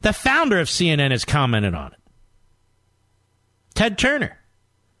 The founder of CNN has commented on it. Ted Turner.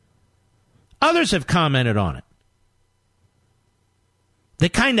 Others have commented on it. The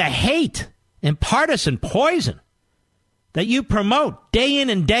kind of hate and partisan poison that you promote day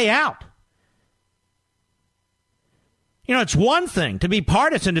in and day out. You know, it's one thing to be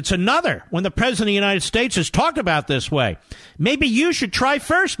partisan. It's another when the President of the United States is talked about this way. Maybe you should try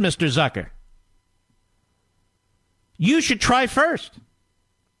first, Mr. Zucker. You should try first.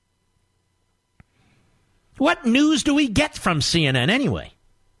 What news do we get from CNN anyway?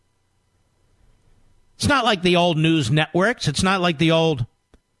 It's not like the old news networks. It's not like the old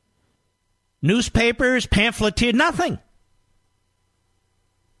newspapers, pamphleteer, nothing.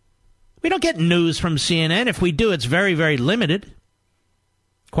 We don't get news from CNN. If we do, it's very, very limited,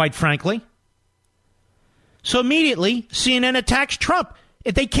 quite frankly. So immediately, CNN attacks Trump.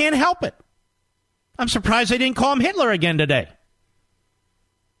 If they can't help it. I'm surprised they didn't call him Hitler again today.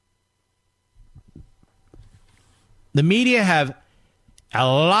 The media have a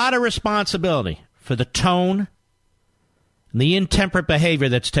lot of responsibility for the tone and the intemperate behavior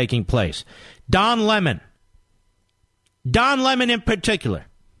that's taking place. Don Lemon in particular,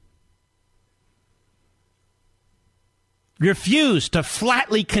 refused to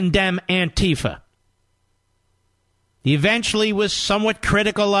flatly condemn Antifa. He eventually was somewhat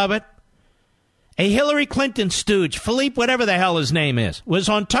critical of it. A Hillary Clinton stooge, Philippe, whatever the hell his name is, was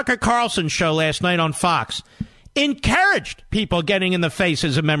on Tucker Carlson's show last night on Fox. Encouraged people getting in the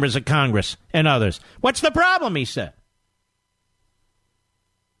faces of members of Congress and others. What's the problem, he said.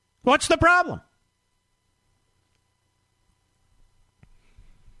 What's the problem?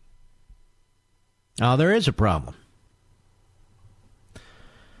 Oh, there is a problem.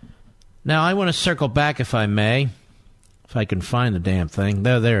 Now, I want to circle back, if I may, if I can find the damn thing.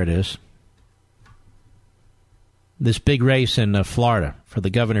 There it is. This big race in Florida for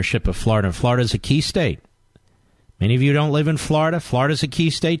the governorship of Florida. Florida's a key state. Many of you don't live in Florida. Florida's a key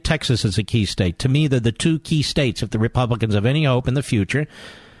state. Texas is a key state. To me, they're the two key states if the Republicans have any hope in the future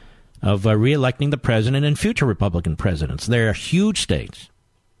of reelecting the president and future Republican presidents. They're huge states.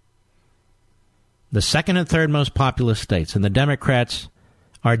 The second and third most populous states, and the Democrats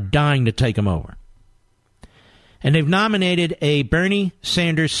are dying to take them over. And they've nominated a Bernie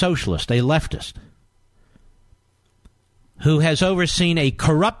Sanders socialist, a leftist, who has overseen a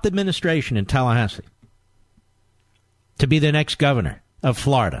corrupt administration in Tallahassee, to be the next governor of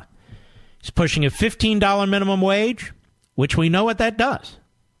Florida. He's pushing a $15 minimum wage, which we know what that does.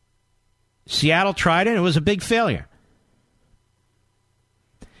 Seattle tried it. It was a big failure.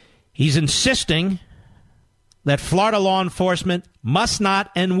 He's insisting that Florida law enforcement must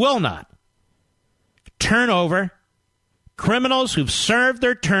not and will not turn over criminals who've served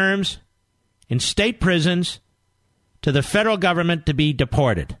their terms in state prisons to the federal government to be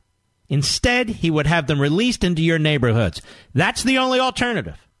deported. Instead, he would have them released into your neighborhoods. That's the only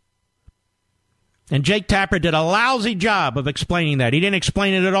alternative. And Jake Tapper did a lousy job of explaining that. He didn't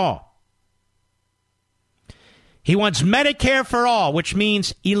explain it at all. He wants Medicare for all, which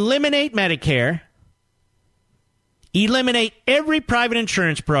means eliminate Medicare, eliminate every private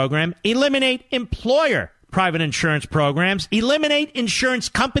insurance program, eliminate employer private insurance programs, eliminate insurance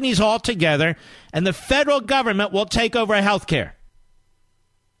companies altogether, and the federal government will take over health care.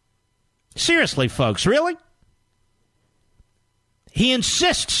 Seriously, folks, really? He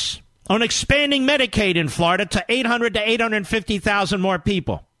insists on expanding Medicaid in Florida to 800 to 850,000 more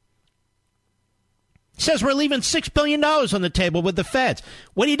people. He says we're leaving $6 billion on the table with the feds.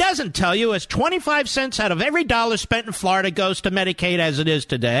 What he doesn't tell you is 25 cents out of every dollar spent in Florida goes to Medicaid as it is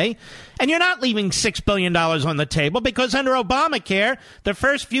today. And you're not leaving $6 billion on the table because under Obamacare, the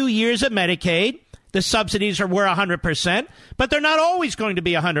first few years of Medicaid, the subsidies were 100%, but they're not always going to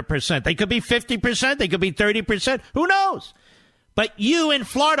be 100%. They could be 50%. They could be 30%. Who knows? But you in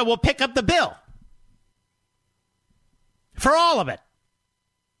Florida will pick up the bill for all of it.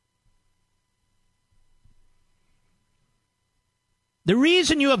 The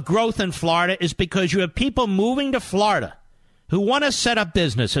reason you have growth in Florida is because you have people moving to Florida who want to set up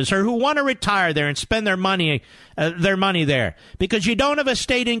businesses or who want to retire there and spend their money there because you don't have a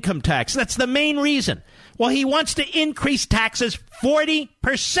state income tax. That's the main reason. Well, he wants to increase taxes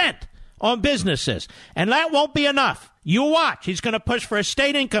 40% on businesses, and that won't be enough. You watch. He's going to push for a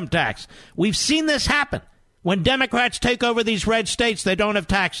state income tax. We've seen this happen. When Democrats take over these red states, they don't have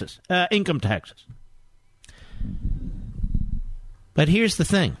taxes, income taxes. But here's the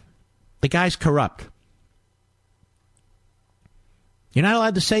thing. The guy's corrupt. You're not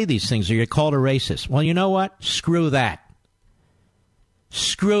allowed to say these things or you're called a racist. Well, you know what? Screw that.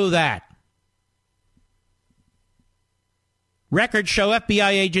 Screw that. Records show FBI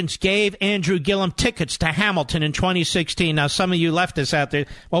agents gave Andrew Gillum tickets to Hamilton in 2016. Now, some of you leftists out there,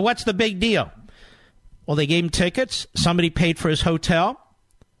 well, what's the big deal? Well, they gave him tickets. Somebody paid for his hotel.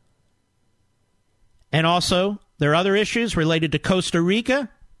 And also, there are other issues related to Costa Rica.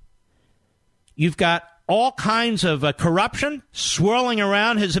 You've got all kinds of corruption swirling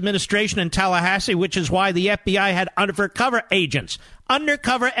around his administration in Tallahassee, which is why the FBI had undercover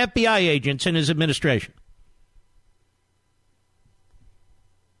FBI agents in his administration.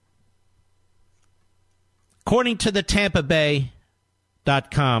 According to the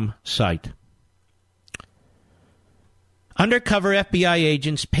TampaBay.com site, undercover FBI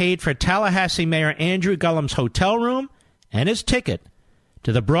agents paid for Tallahassee Mayor Andrew Gillum's hotel room and his ticket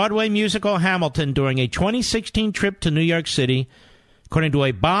to the Broadway musical Hamilton during a 2016 trip to New York City, according to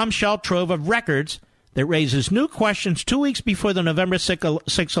a bombshell trove of records that raises new questions 2 weeks before the November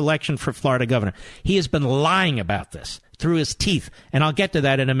 6th election for Florida governor. He has been lying about this through his teeth, and I'll get to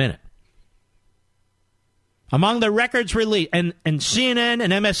that in a minute. Among the records released, and CNN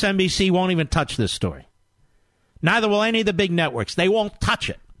and MSNBC won't even touch this story. Neither will any of the big networks. They won't touch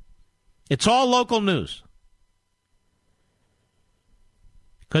it. It's all local news.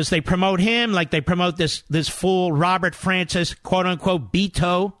 Because they promote him like they promote this fool Robert Francis, quote-unquote,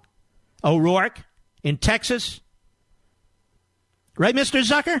 Beto O'Rourke in Texas. Right, Mr.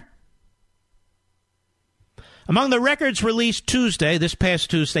 Zucker? Among the records released this past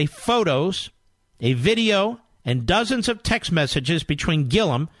Tuesday, photos, a video, and dozens of text messages between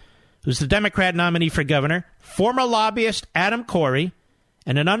Gillum, who's the Democrat nominee for governor, former lobbyist Adam Corey,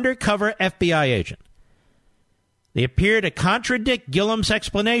 and an undercover FBI agent. They appear to contradict Gillum's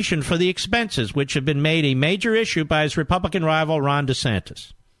explanation for the expenses, which have been made a major issue by his Republican rival, Ron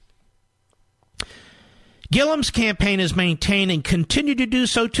DeSantis. Gillum's campaign has maintained and continued to do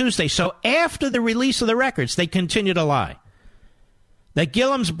so Tuesday. So after the release of the records, they continue to lie. That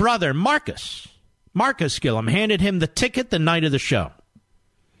Gillum's brother, Marcus Gillum, handed him the ticket the night of the show.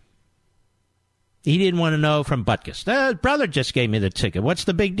 He didn't want to know from Butkus. Brother just gave me the ticket. What's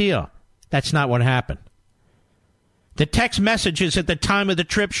the big deal? That's not what happened. The text messages at the time of the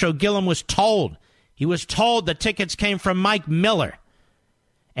trip show Gillum was told. He was told the tickets came from Mike Miller,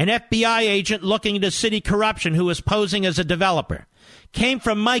 an FBI agent looking into city corruption who was posing as a developer. Came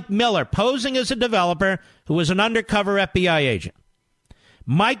from Mike Miller, posing as a developer who was an undercover FBI agent.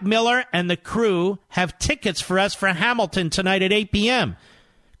 Mike Miller and the crew have tickets for us for Hamilton tonight at 8 p.m.,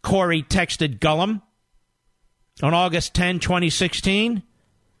 Corey texted Gillum on August 10, 2016.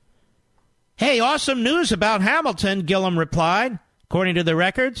 Hey, awesome news about Hamilton, Gillum replied, according to the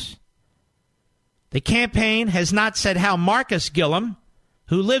records. The campaign has not said how Marcus Gillum,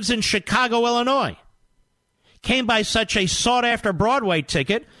 who lives in Chicago, Illinois, came by such a sought-after Broadway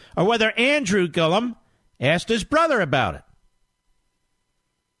ticket, or whether Andrew Gillum asked his brother about it.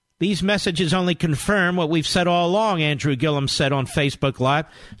 These messages only confirm what we've said all along, Andrew Gillum said on Facebook Live.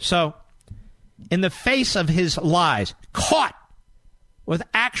 So, in the face of his lies, caught with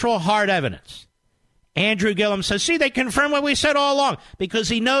actual hard evidence, Andrew Gillum says, see, they confirm what we said all along, because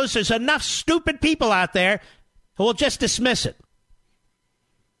he knows there's enough stupid people out there who will just dismiss it.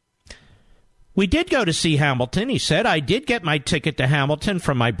 We did go to see Hamilton, he said. I did get my ticket to Hamilton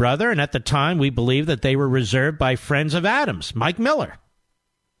from my brother, and at the time we believed that they were reserved by friends of Adams, Mike Miller.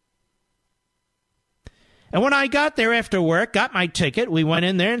 And when I got there after work, got my ticket, we went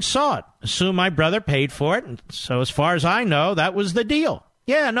in there and saw it. Assume my brother paid for it, and so as far as I know, that was the deal.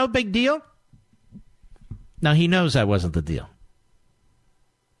 Yeah, no big deal. Now, he knows that wasn't the deal.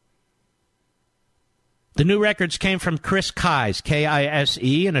 The new records came from Chris Kise,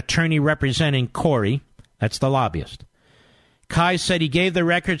 K-I-S-E, an attorney representing Corey. That's the lobbyist. Kise said he gave the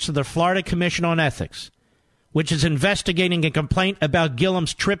records to the Florida Commission on Ethics, which is investigating a complaint about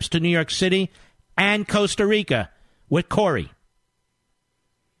Gillum's trips to New York City and Costa Rica with Corey.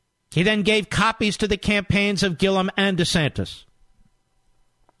 He then gave copies to the campaigns of Gillum and DeSantis.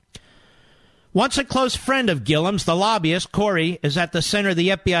 Once a close friend of Gillum's, the lobbyist, Corey, is at the center of the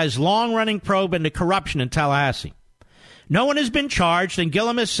FBI's long-running probe into corruption in Tallahassee. No one has been charged, and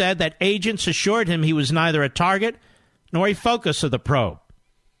Gillum has said that agents assured him he was neither a target nor a focus of the probe.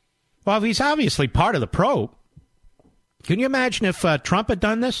 Well, if he's obviously part of the probe, can you imagine if Trump had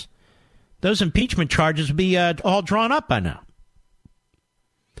done this? Those impeachment charges would be all drawn up by now.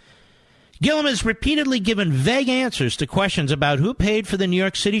 Gillum has repeatedly given vague answers to questions about who paid for the New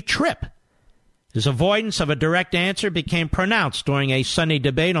York City trip. His avoidance of a direct answer became pronounced during a Sunday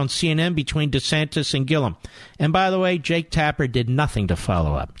debate on CNN between DeSantis and Gillum. And by the way, Jake Tapper did nothing to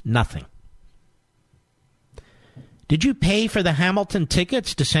follow up. Nothing. Did you pay for the Hamilton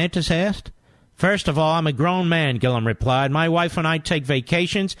tickets? DeSantis asked. First of all, I'm a grown man, Gillum replied. My wife and I take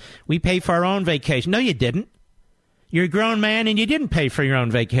vacations. We pay for our own vacation. No, you didn't. You're a grown man and you didn't pay for your own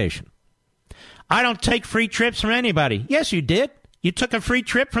vacation. I don't take free trips from anybody. Yes, you did. You took a free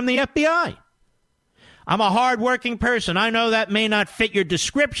trip from the FBI. I'm a hard-working person. I know that may not fit your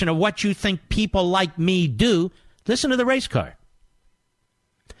description of what you think people like me do. Listen to the race card.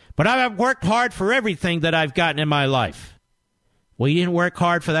 But I've worked hard for everything that I've gotten in my life. Well, you didn't work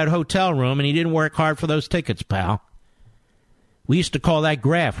hard for that hotel room, and you didn't work hard for those tickets, pal. We used to call that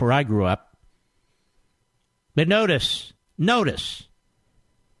graft where I grew up. But notice,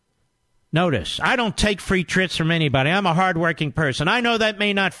 I don't take free trips from anybody. I'm a hardworking person. I know that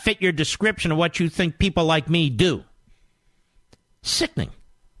may not fit your description of what you think people like me do. Sickening.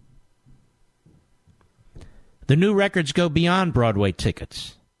 The new records go beyond Broadway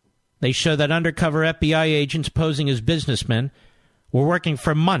tickets. They show that undercover FBI agents posing as businessmen were working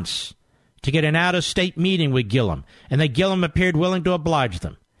for months to get an out-of-state meeting with Gillum, and that Gillum appeared willing to oblige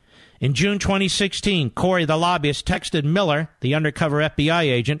them. In June 2016, Corey, the lobbyist, texted Miller, the undercover FBI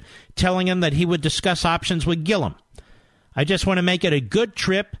agent, telling him that he would discuss options with Gillum. I just want to make it a good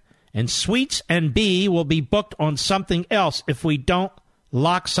trip, and Sweets and B will be booked on something else if we don't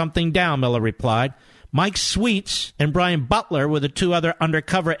lock something down, Miller replied. Mike Sweets and Brian Butler were the two other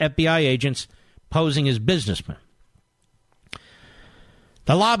undercover FBI agents posing as businessmen.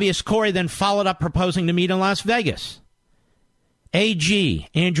 The lobbyist Corey then followed up proposing to meet in Las Vegas. AG,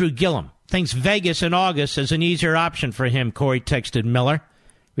 Andrew Gillum, thinks Vegas in August is an easier option for him, Corey texted Miller.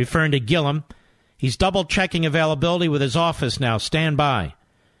 Referring to Gillum, he's double-checking availability with his office now. Stand by.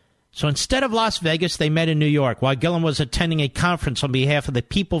 So instead of Las Vegas, they met in New York while Gillum was attending a conference on behalf of the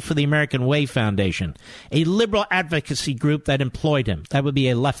People for the American Way Foundation, a liberal advocacy group that employed him. That would be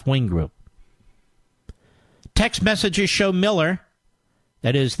a left-wing group. Text messages show Miller,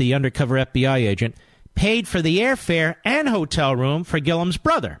 that is the undercover FBI agent, paid for the airfare and hotel room for Gillum's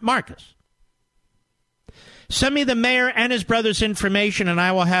brother, Marcus. Send me the mayor and his brother's information and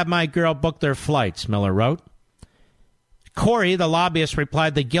I will have my girl book their flights, Miller wrote. Corey, the lobbyist,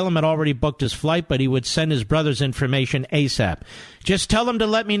 replied that Gillum had already booked his flight, but he would send his brother's information ASAP. Just tell them to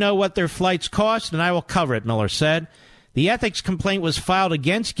let me know what their flights cost and I will cover it, Miller said. The ethics complaint was filed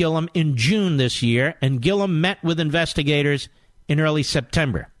against Gillum in June this year, and Gillum met with investigators in early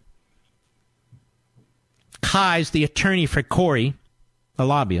September. Kise, the attorney for Corey, the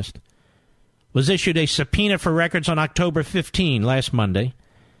lobbyist, was issued a subpoena for records on October 15, last Monday,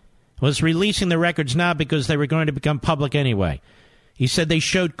 was releasing the records now because they were going to become public anyway. He said they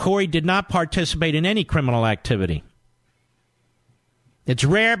showed Corey did not participate in any criminal activity. It's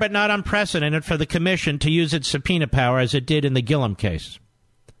rare but not unprecedented for the commission to use its subpoena power as it did in the Gillum case.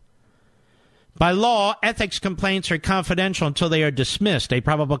 By law, ethics complaints are confidential until they are dismissed. A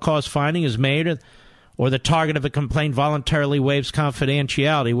probable cause finding is made or the target of a complaint voluntarily waives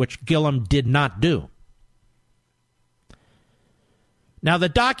confidentiality, which Gillum did not do. Now, the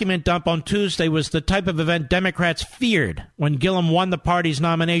document dump on Tuesday was the type of event Democrats feared when Gillum won the party's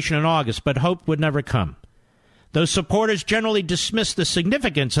nomination in August, but hoped would never come. Though supporters generally dismissed the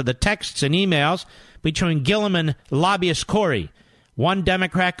significance of the texts and emails between Gillum and lobbyist Corey, one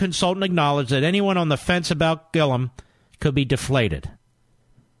Democrat consultant acknowledged that anyone on the fence about Gillum could be deflated.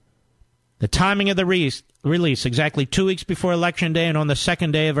 The timing of the release, exactly 2 weeks before Election Day and on the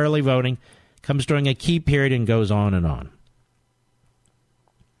second day of early voting, comes during a key period and goes on and on.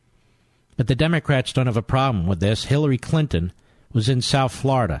 But the Democrats don't have a problem with this. Hillary Clinton was in South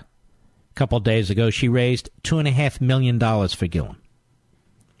Florida a couple days ago. She raised $2.5 million for Gillum.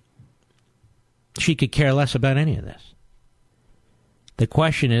 She could care less about any of this. The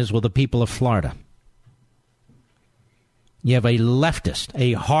question is, will the people of Florida? You have a leftist,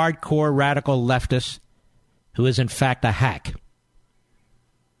 a hardcore radical leftist, who is in fact a hack.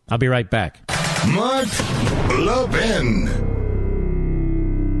 I'll be right back. Mark Levin.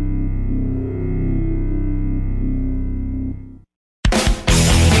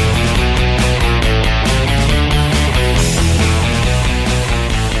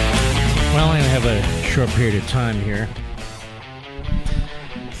 Well, I have a short period of time here.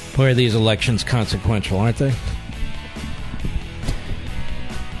 Boy, are these elections consequential, aren't they?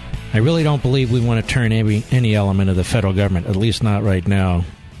 I really don't believe we want to turn any element of the federal government, at least not right now,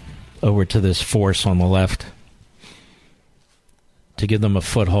 over to this force on the left to give them a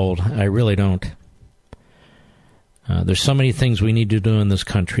foothold. I really don't. There's so many things we need to do in this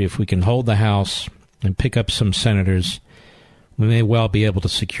country. If we can hold the House and pick up some senators, we may well be able to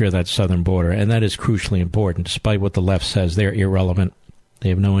secure that southern border, and that is crucially important. Despite what the left says, they're irrelevant. They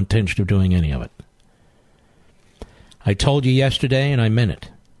have no intention of doing any of it. I told you yesterday, and I meant it.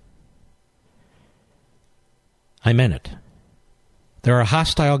 I meant it. There are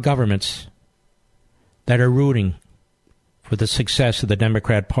hostile governments that are rooting for the success of the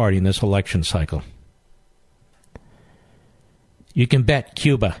Democrat Party in this election cycle. You can bet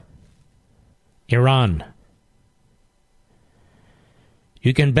Cuba, Iran.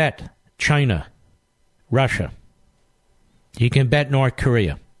 You can bet China, Russia. You can bet North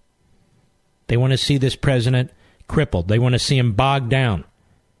Korea. They want to see this president crippled. They want to see him bogged down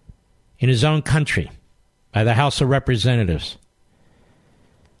in his own country by the House of Representatives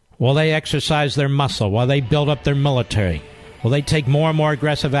while they exercise their muscle, while they build up their military, while they take more and more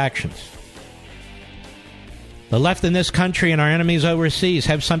aggressive actions. The left in this country and our enemies overseas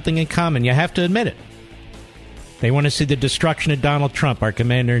have something in common. You have to admit it. They want to see the destruction of Donald Trump, our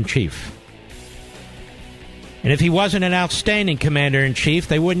commander-in-chief. And if he wasn't an outstanding commander-in-chief,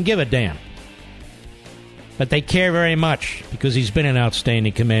 they wouldn't give a damn. But they care very much because he's been an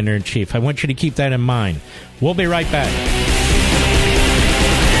outstanding commander-in-chief. I want you to keep that in mind. We'll be right back.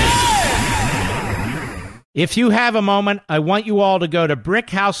 If you have a moment, I want you all to go to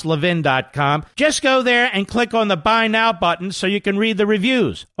BrickhouseLevin.com. Just go there and click on the Buy Now button so you can read the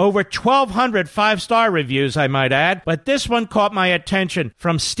reviews. Over 1,200 five-star reviews, I might add, but this one caught my attention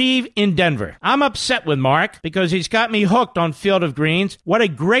from Steve in Denver. I'm upset with Mark because he's got me hooked on Field of Greens. What a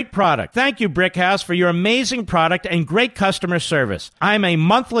great product. Thank you, Brickhouse, for your amazing product and great customer service. I'm a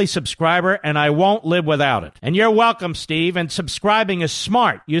monthly subscriber, and I won't live without it. And you're welcome, Steve, and subscribing is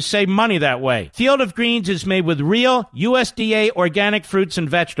smart. You save money that way. Field of Greens is made with real USDA organic fruits and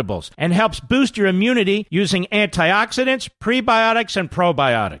vegetables and helps boost your immunity using antioxidants, prebiotics, and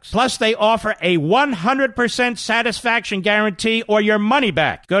probiotics. Plus, they offer a 100% satisfaction guarantee or your money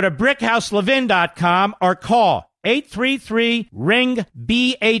back. Go to BrickhouseLevin.com or call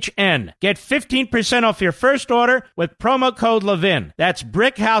 833-RING-BHN. Get 15% off your first order with promo code Levin. That's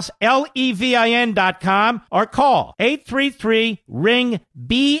BrickhouseLevin.com or call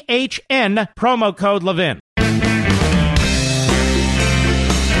 833-RING-BHN, promo code Levin.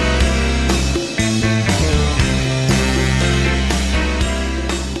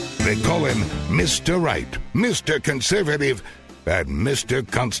 They call him Mr. Right, Mr. Conservative, and Mr.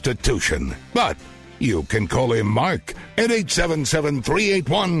 Constitution. But you can call him Mark at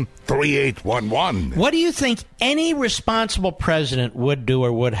 877-381-3811. What do you think any responsible president would do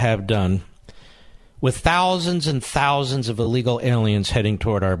or would have done with thousands and thousands of illegal aliens heading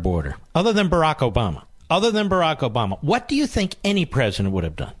toward our border? Other than Barack Obama. What do you think any president would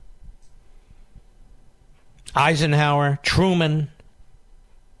have done? Eisenhower, Truman,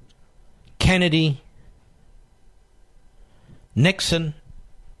 Kennedy, Nixon,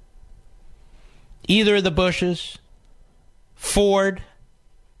 either of the Bushes, Ford,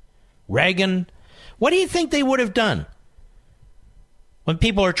 Reagan. What do you think they would have done when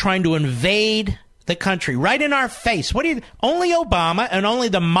people are trying to invade the country right in our face? Only Obama and only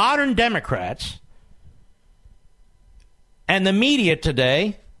the modern Democrats and the media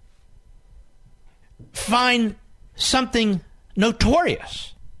today find something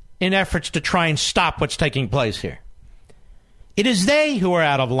notorious in efforts to try and stop what's taking place here. It is they who are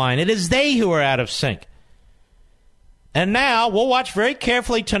out of line. It is they who are out of sync. And now we'll watch very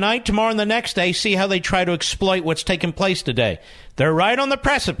carefully tonight, tomorrow, and the next day, see how they try to exploit what's taking place today. They're right on the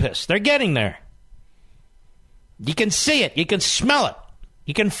precipice. They're getting there. You can see it. You can smell it.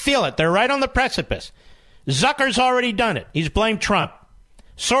 You can feel it. They're right on the precipice. Zucker's already done it. He's blamed Trump.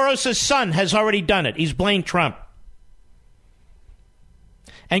 Soros' son has already done it. He's blamed Trump.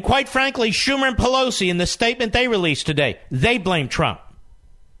 And quite frankly, Schumer and Pelosi, in the statement they released today, they blame Trump.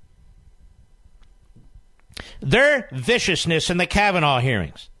 Their viciousness in the Kavanaugh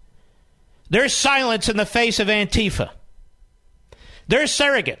hearings, their silence in the face of Antifa, their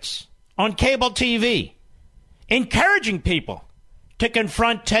surrogates on cable TV, encouraging people to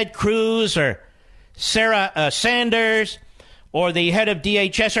confront Ted Cruz or Sarah Sanders or the head of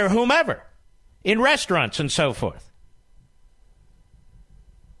DHS or whomever in restaurants and so forth.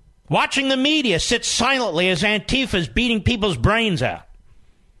 Watching the media sit silently as Antifa is beating people's brains out.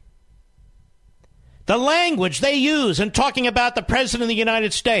 The language they use in talking about the President of the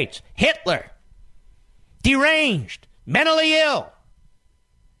United States, Hitler, deranged, mentally ill,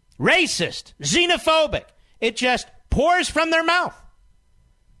 racist, xenophobic, it just pours from their mouth.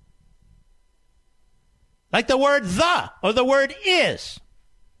 Like the word the or the word is.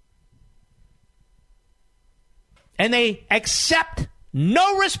 And they accept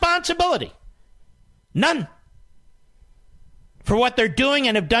no responsibility, none, for what they're doing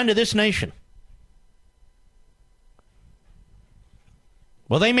and have done to this nation.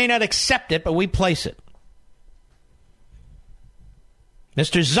 Well, they may not accept it, but we place it.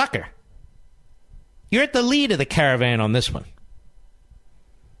 Mr. Zucker, you're at the lead of the caravan on this one.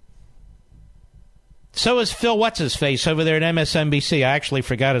 So is Phil What's-His-Face over there at MSNBC. I actually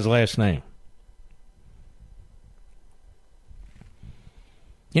forgot his last name.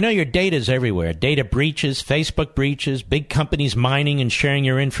 You know, your data's everywhere. Data breaches, Facebook breaches, big companies mining and sharing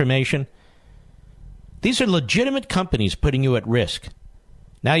your information. These are legitimate companies putting you at risk.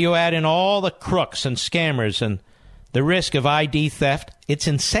 Now you add in all the crooks and scammers and the risk of ID theft. It's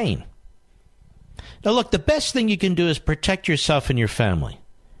insane. Now, look, the best thing you can do is protect yourself and your family.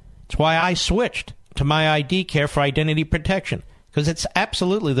 It's why I switched to My ID Care for identity protection, because it's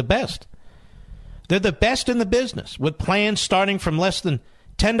absolutely the best. They're the best in the business, with plans starting from less than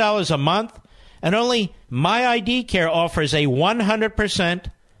 $10 a month, and only My ID Care offers a 100%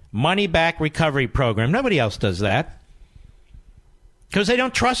 money-back recovery program. Nobody else does that, because they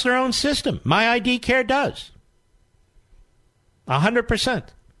don't trust their own system. My ID Care does. 100%.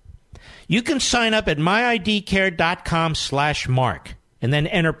 You can sign up at myidcare.com/Mark and then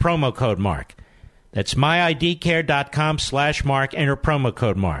enter promo code Mark. That's myidcare.com/Mark, enter promo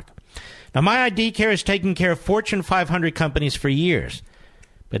code Mark. Now, My ID Care has taken care of Fortune 500 companies for years,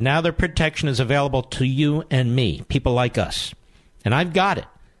 but now their protection is available to you and me, people like us. And I've got it,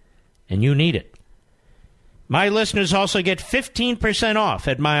 and you need it. My listeners also get 15% off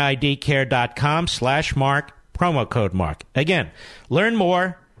at myidcare.com/Mark, promo code Mark. Again, learn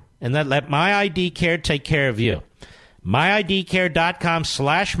more and then let My ID Care take care of you.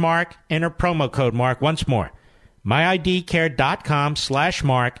 myidcare.com/Mark, enter promo code Mark. Once more,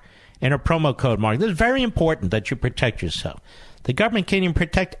 myidcare.com/Mark, enter promo code Mark. This is very important that you protect yourself. The government can't even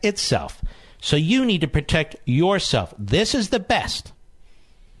protect itself, so you need to protect yourself. This is the best.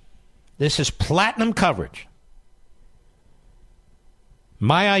 This is platinum coverage.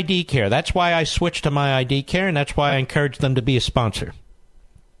 My ID Care. That's why I switched to My ID Care, and that's why I encourage them to be a sponsor.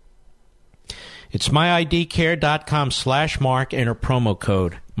 It's myidcare.com/Mark, enter promo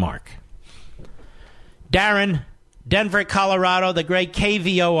code Mark. Darren, Denver, Colorado, the great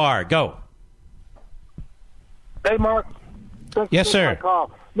KVOR. Go. Hey, Mark. Yes, sir.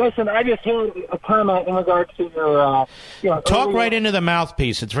 Listen, I just heard a comment in regards to your... Talk earlier, right into the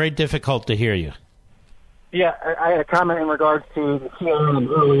mouthpiece. It's very difficult to hear you. Yeah, I had a comment in regards to the CNN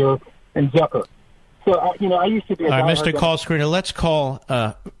earlier and Zucker. So, I used to be a... All right, Mr. Call Screener, let's call...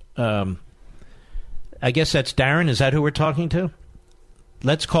 I guess that's Darren. Is that who we're talking to?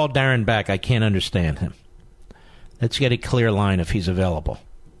 Let's call Darren back. I can't understand him. Let's get a clear line if he's available.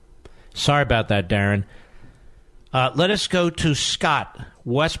 Sorry about that, Darren. Let us go to Scott,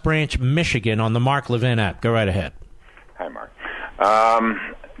 West Branch, Michigan, on the Mark Levin app. Go right ahead. Hi, Mark.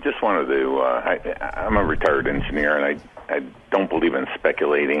 Just wanted to... I'm a retired engineer, and I don't believe in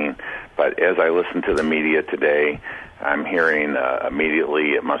speculating, but as I listen to the media today, I'm hearing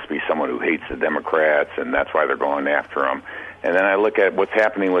immediately it must be someone who hates the Democrats, and that's why they're going after them. And then I look at what's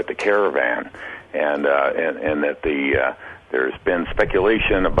happening with the caravan, and that there's been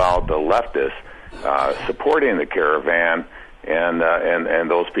speculation about the leftists supporting the caravan and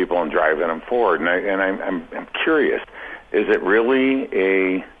those people and driving them forward. And I'm curious, is it really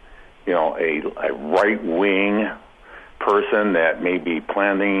a right wing person that may be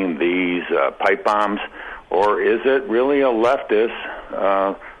planning these pipe bombs, or is it really a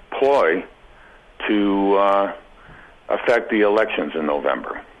leftist ploy to affect the elections in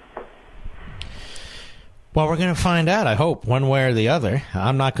November? Well, we're going to find out, I hope, one way or the other.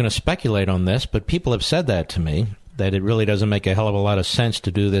 I'm not going to speculate on this, but people have said that to me, that it really doesn't make a hell of a lot of sense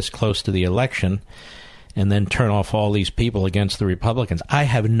to do this close to the election and then turn off all these people against the Republicans. I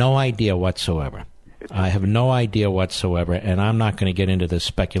have no idea whatsoever. And I'm not going to get into this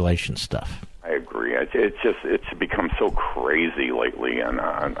speculation stuff. I agree. It's become so crazy lately on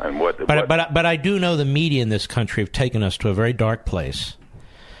what. But I do know the media in this country have taken us to a very dark place.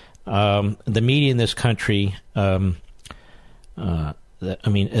 The media in this country, throw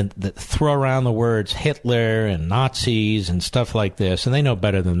around the words Hitler and Nazis and stuff like this, and they know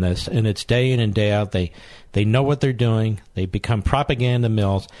better than this. And it's day in and day out. They know what they're doing. They become propaganda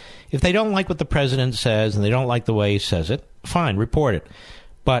mills. If they don't like what the president says and they don't like the way he says it, fine, report it.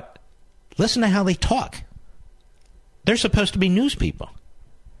 But listen to how they talk. They're supposed to be news people.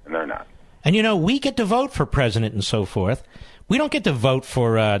 And they're not. And, we get to vote for president and so forth. We don't get to vote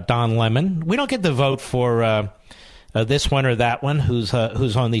for Don Lemon. We don't get to vote for this one or that one who's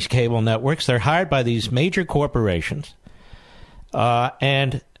on these cable networks. They're hired by these major corporations.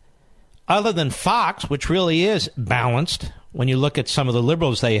 And other than Fox, which really is balanced, when you look at some of the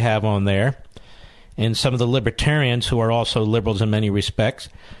liberals they have on there, and some of the libertarians who are also liberals in many respects,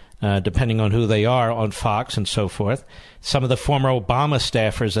 depending on who they are on Fox and so forth, some of the former Obama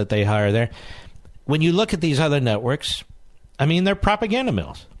staffers that they hire there. When you look at these other networks, they're propaganda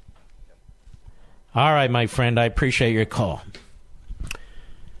mills. All right, my friend, I appreciate your call.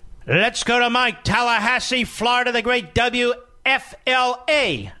 Let's go to Mike, Tallahassee, Florida, the great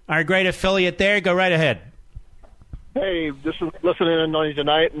WFLA, our great affiliate there. Go right ahead. Hey, just listening in on you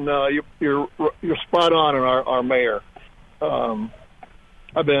tonight, and you're spot on our mayor.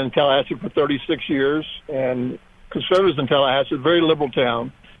 I've been in Tallahassee for 36 years, and conservatives in Tallahassee, a very liberal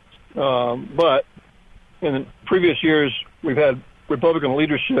town. But in previous years, we've had Republican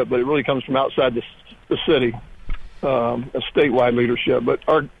leadership, but it really comes from outside the city, a statewide leadership. But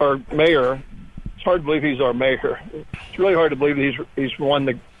our mayor, it's hard to believe he's our mayor. It's really hard to believe he's won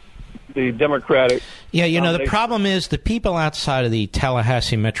the Democratic. Yeah, the problem is the people outside of the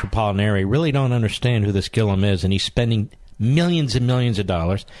Tallahassee metropolitan area really don't understand who this Gillum is, and he's spending millions and millions of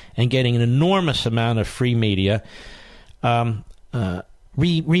dollars and getting an enormous amount of free media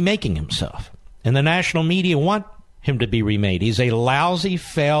remaking himself. And the national media want him to be remade. He's a lousy,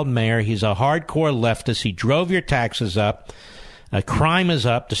 failed mayor. He's a hardcore leftist. He drove your taxes up. Crime is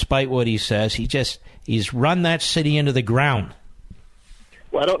up, despite what he says. He's run that city into the ground.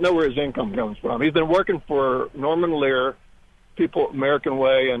 Well, I don't know where his income comes from. He's been working for Norman Lear, People American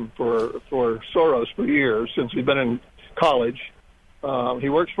Way, and for Soros for years, since he's been in college. He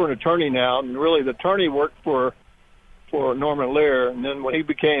works for an attorney now, and really the attorney worked for Norman Lear, and then when he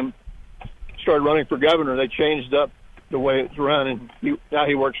started running for governor, they changed up the way it's run, and now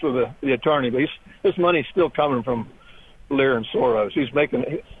he works for the attorney. But his money's still coming from Lear and Soros. He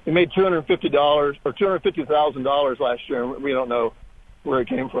made $250 or $250,000 last year, and we don't know where it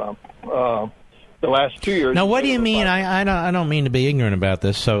came from. The last 2 years. Now, what do you mean? I don't mean to be ignorant about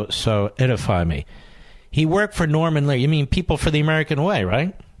this. So edify me. He worked for Norman Lear. You mean People for the American Way,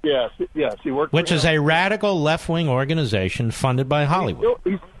 right? Yes. He worked. Which is a radical left-wing organization funded by Hollywood.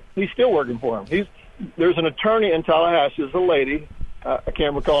 He's still working for him. There's an attorney in Tallahassee. There's a lady. I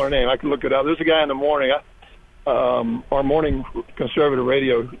can't recall her name. I can look it up. There's a guy in the morning. Our morning conservative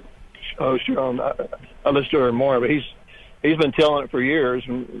radio host. I listen to her more, but he's been telling it for years,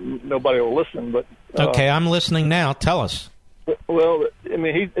 and nobody will listen. But okay, I'm listening now. Tell us. Well,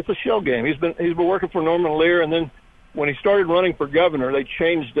 it's a shell game. He's been working for Norman Lear, and then when he started running for governor, they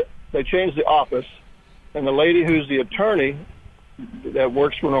changed the office, and the lady who's the attorney that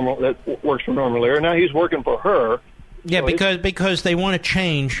works for Norman Lear. Now he's working for her. Yeah, so because they want to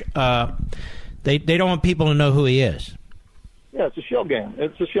change. They don't want people to know who he is. Yeah, it's a shell game.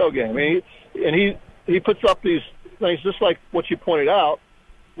 He puts up these things just like what you pointed out,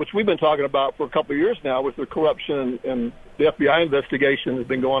 which we've been talking about for a couple of years now with the corruption and the FBI investigation has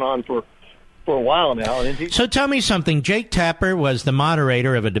been going on for a while now. So tell me something. Jake Tapper was the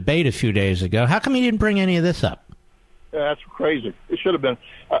moderator of a debate a few days ago. How come he didn't bring any of this up? That's crazy. It should have been.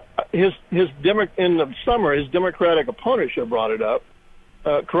 In the summer, his Democratic opponent should have brought it up.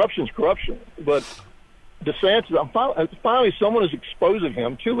 Corruption's corruption. But DeSantis, finally someone is exposing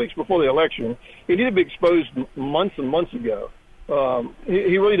him 2 weeks before the election. He needed to be exposed months and months ago.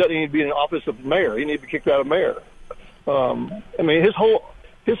 He really doesn't need to be in the office of mayor. He needs to be kicked out of mayor. I mean, his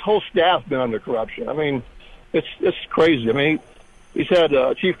whole staff been under corruption. I mean, it's crazy. I mean, he's had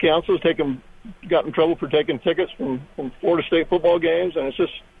chief counsels got in trouble for taking tickets from Florida State football games, and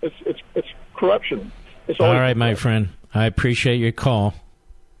it's corruption. All right, my friend. I appreciate your call.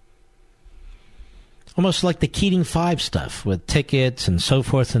 Almost like the Keating 5 stuff with tickets and so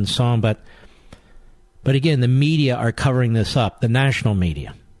forth and so on. But again, the media are covering this up, the national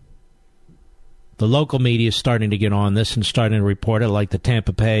media. The local media is starting to get on this and starting to report it, like the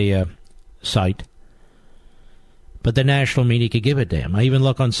Tampa Bay site. But the national media could give a damn. I even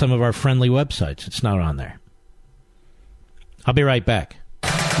look on some of our friendly websites. It's not on there. I'll be right back.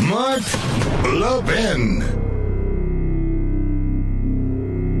 Mark Levin.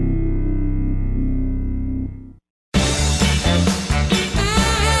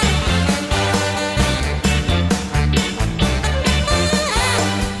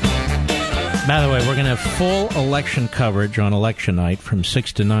 By the way, we're going to have full election coverage on election night from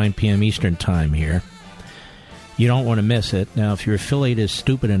 6 to 9 p.m. Eastern Time here. You don't want to miss it. Now, if your affiliate is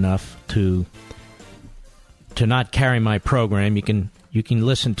stupid enough to not carry my program, you can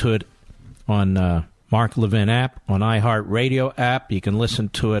listen to it on Mark Levin app, on iHeartRadio app. You can listen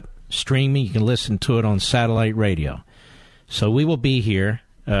to it streaming. You can listen to it on satellite radio. So we will be here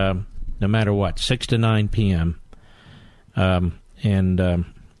no matter what, 6 to 9 p.m.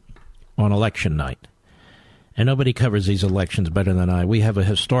 On election night. And nobody covers these elections better than I. We have a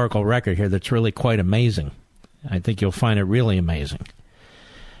historical record here that's really quite amazing. I think you'll find it really amazing.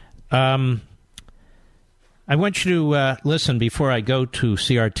 I want you to listen, before I go to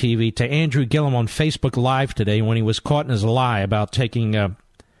CRTV, to Andrew Gillum on Facebook Live today when he was caught in his lie about taking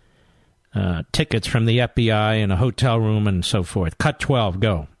tickets from the FBI in a hotel room and so forth. Cut 12,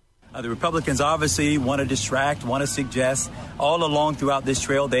 go. The Republicans obviously want to distract, want to suggest. All along throughout this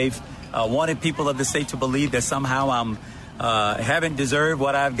trail, they've wanted people of the state to believe that somehow I'm haven't deserved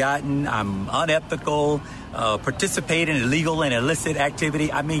what I've gotten. I'm unethical, participate in illegal and illicit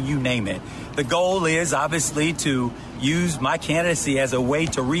activity. I mean, you name it. The goal is obviously to use my candidacy as a way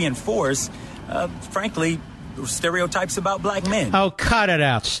to reinforce, frankly, stereotypes about black men. Oh, cut it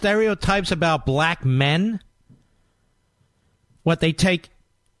out. Stereotypes about black men? What, they take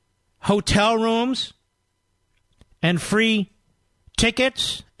hotel rooms and free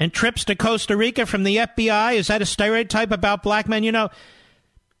tickets and trips to Costa Rica from the FBI? Is that a stereotype about black men? You know,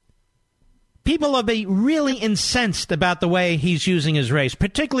 people will be really incensed about the way he's using his race,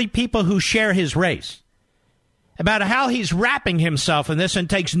 particularly people who share his race, about how he's wrapping himself in this and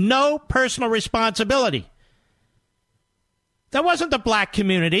takes no personal responsibility. That wasn't the black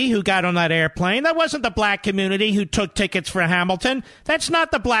community who got on that airplane. That wasn't the black community who took tickets for Hamilton. That's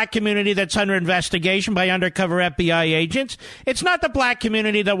not the black community that's under investigation by undercover FBI agents. It's not the black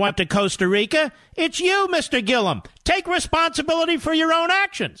community that went to Costa Rica. It's you, Mr. Gillum. Take responsibility for your own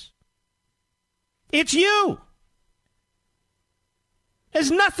actions. It's you. It has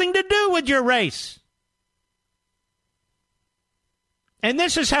nothing to do with your race. And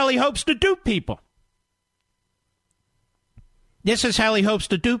this is how he hopes to dupe people. This is how he hopes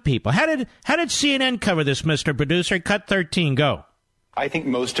to dupe people. How did CNN cover this, Mr. Producer? Cut 13, go. I think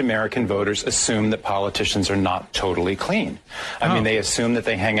most American voters assume that politicians are not totally clean. I mean, they assume that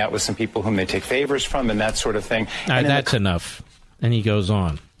they hang out with some people whom they take favors from and that sort of thing. All right, that's enough. And he goes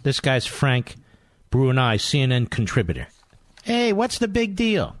on. This guy's Frank Bruni, CNN contributor. Hey, what's the big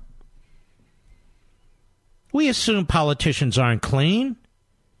deal? We assume politicians aren't clean.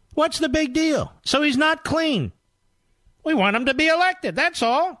 What's the big deal? So he's not clean. We want him to be elected. That's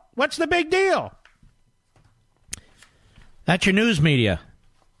all. What's the big deal? That's your news media,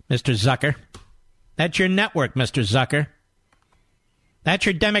 Mr. Zucker. That's your network, Mr. Zucker. That's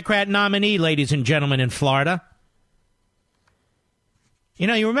your Democrat nominee, ladies and gentlemen, in Florida. You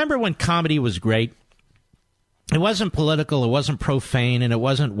know, you remember when comedy was great? It wasn't political, it wasn't profane, and it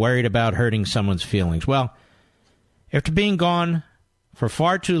wasn't worried about hurting someone's feelings. Well, after being gone for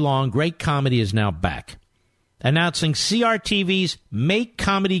far too long, great comedy is now back. Announcing CRTV's Make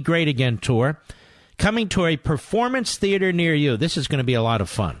Comedy Great Again tour, coming to a performance theater near you. This is going to be a lot of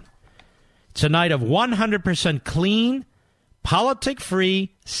fun. It's a night of 100% clean,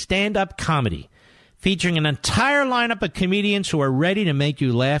 politic-free stand-up comedy, featuring an entire lineup of comedians who are ready to make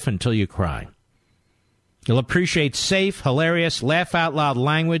you laugh until you cry. You'll appreciate safe, hilarious, laugh-out-loud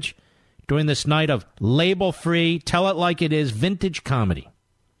language during this night of label-free, tell-it-like-it-is vintage comedy.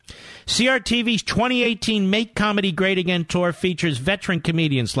 CRTV's 2018 Make Comedy Great Again tour features veteran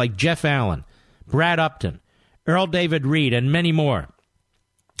comedians like Jeff Allen, Brad Upton, Earl David Reed, and many more.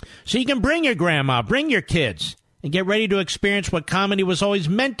 So you can bring your grandma, bring your kids, and get ready to experience what comedy was always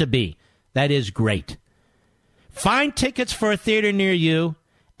meant to be. That is great. Find tickets for a theater near you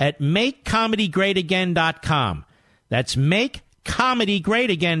at MakeComedyGreatAgain.com. That's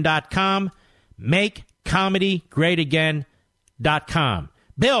MakeComedyGreatAgain.com. MakeComedyGreatAgain.com.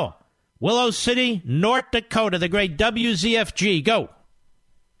 Bill, Willow City, North Dakota, the great WZFG. Go.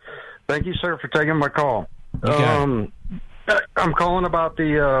 Thank you, sir, for taking my call. Okay. I'm calling about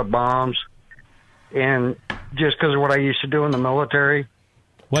the bombs, and just because of what I used to do in the military.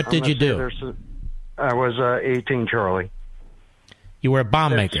 What did you do? I was 18 Charlie. You were a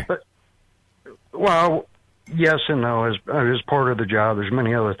bomb maker. Well, yes and no. As part of the job, there's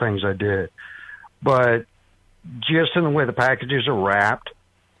many other things I did. But just in the way the packages are wrapped,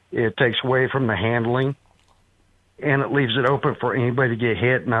 it takes away from the handling, and it leaves it open for anybody to get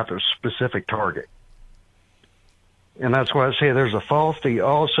hit, not the specific target. And that's why I say there's a faulty.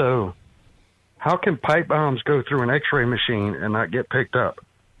 Also, how can pipe bombs go through an X-ray machine and not get picked up?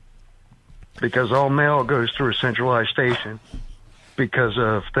 Because all mail goes through a centralized station because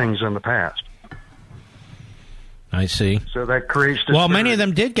of things in the past. I see. So that creates... Well, many of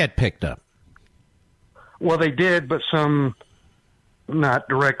them did get picked up. Well, they did, but some not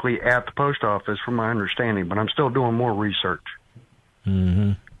directly at the post office, from my understanding. But I'm still doing more research.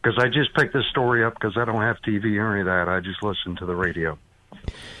 Mm-hmm. Because I just picked this story up because I don't have TV or any of that. I just listen to the radio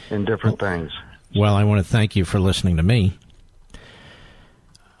and different things. Well, I want to thank you for listening to me.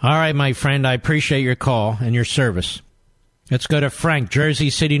 All right, my friend, I appreciate your call and your service. Let's go to Frank,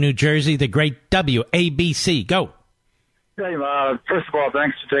 Jersey City, New Jersey, the great WABC. Go. Hey, first of all,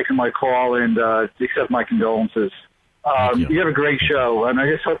 thanks for taking my call and accept my condolences. You have a great show, and I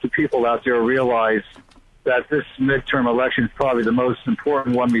just hope the people out there realize that this midterm election is probably the most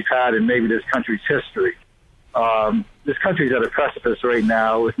important one we've had in maybe this country's history. This country's at a precipice right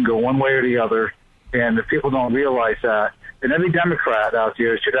now. It can go one way or the other, and if people don't realize that, and every Democrat out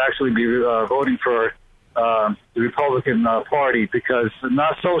there should actually be voting for the Republican Party, because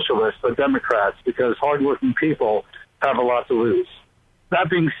not socialists, but Democrats, because hardworking people have a lot to lose. That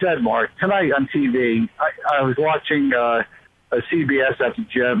being said, Mark, tonight on TV, I was watching a CBS at the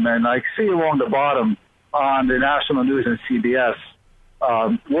gym, and I see along the bottom on the national news and CBS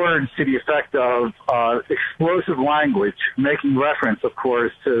words to the effect of explosive language, making reference, of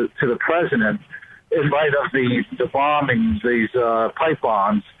course, to the president in light of the bombings, these pipe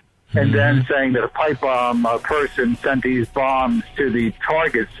bombs, and then saying that a pipe bomb person sent these bombs to the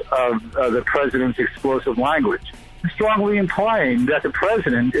targets of the president's explosive language, strongly implying that the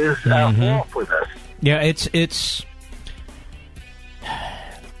president is at fault for this. Yeah, it's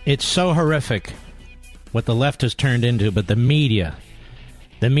so horrific what the left has turned into, but the media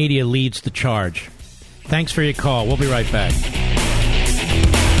leads the charge. Thanks for your call. We'll be right back.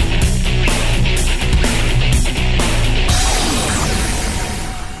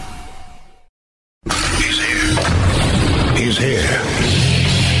 He's here.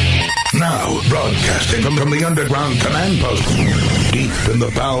 Now, broadcasting from the underground command post, deep in the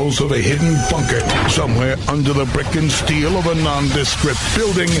bowels of a hidden bunker, somewhere under the brick and steel of a nondescript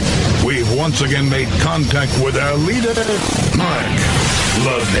building, we've once again made contact with our leader, Mark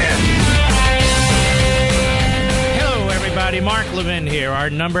Levin. Hello, everybody. Mark Levin here. Our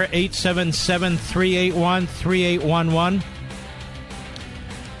number, 877-381-3811.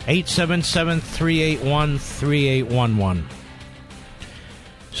 877-381-3811.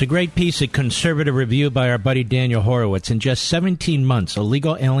 It's a great piece of conservative review by our buddy Daniel Horowitz. In just 17 months,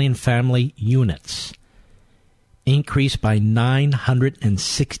 illegal alien family units increased by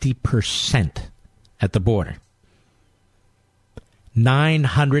 960% at the border.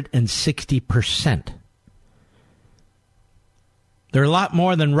 960%. There are a lot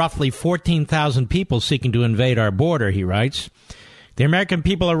more than roughly 14,000 people seeking to invade our border, he writes. The American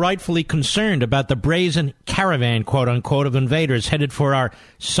people are rightfully concerned about the brazen caravan, quote-unquote, of invaders headed for our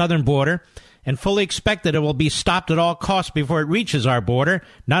southern border and fully expect that it will be stopped at all costs before it reaches our border,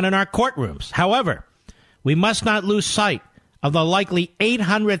 not in our courtrooms. However, we must not lose sight of the likely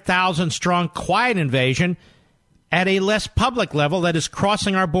 800,000-strong quiet invasion at a less public level that is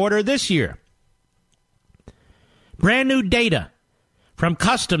crossing our border this year. Brand new data from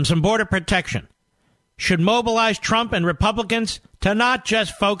Customs and Border Protection should mobilize Trump and Republicans to not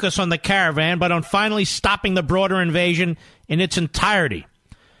just focus on the caravan, but on finally stopping the broader invasion in its entirety.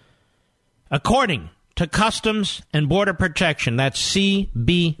 According to Customs and Border Protection, that's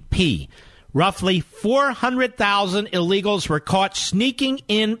CBP, roughly 400,000 illegals were caught sneaking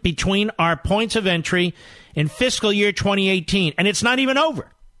in between our points of entry in fiscal year 2018, and it's not even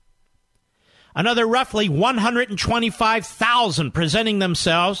over. Another roughly 125,000 presenting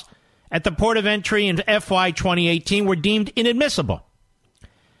themselves at the port of entry in FY 2018 were deemed inadmissible.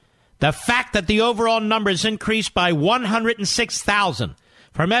 The fact that the overall numbers increased by 106,000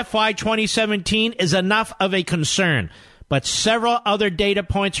 from FY 2017 is enough of a concern, but several other data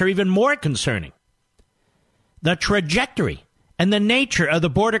points are even more concerning. The trajectory and the nature of the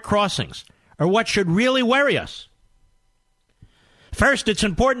border crossings are what should really worry us. First, it's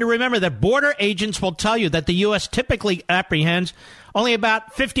important to remember that border agents will tell you that the U.S. typically apprehends only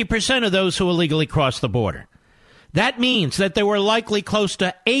about 50% of those who illegally cross the border. That means that there were likely close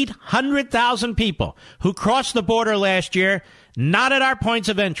to 800,000 people who crossed the border last year, not at our points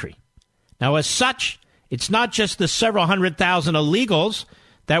of entry. Now, as such, it's not just the several 100,000 illegals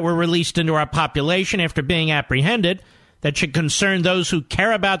that were released into our population after being apprehended that should concern those who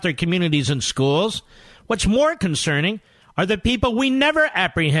care about their communities and schools. What's more concerning are the people we never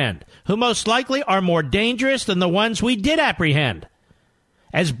apprehend, who most likely are more dangerous than the ones we did apprehend.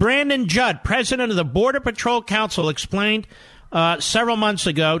 As Brandon Judd, president of the Border Patrol Council, explained several months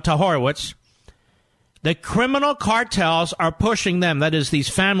ago to Horowitz, the criminal cartels are pushing them, that is these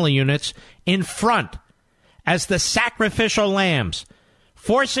family units, in front as the sacrificial lambs,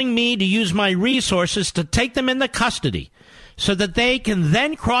 forcing me to use my resources to take them into custody so that they can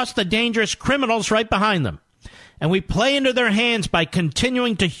then cross the dangerous criminals right behind them. And we play into their hands by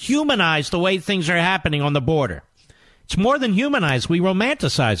continuing to humanize the way things are happening on the border. It's more than humanize. We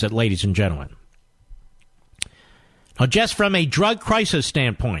romanticize it, ladies and gentlemen. Now, just from a drug crisis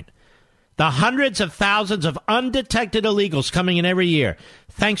standpoint, the hundreds of thousands of undetected illegals coming in every year,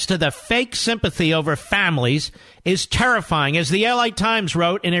 thanks to the fake sympathy over families, is terrifying. As the LA Times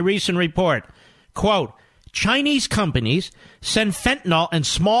wrote in a recent report, quote, Chinese companies send fentanyl in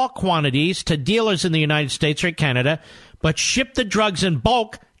small quantities to dealers in the United States or Canada, but ship the drugs in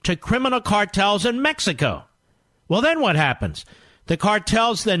bulk to criminal cartels in Mexico. Well, then what happens? The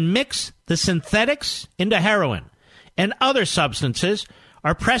cartels then mix the synthetics into heroin and other substances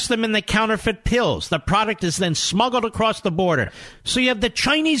or press them in the counterfeit pills. The product is then smuggled across the border. So you have the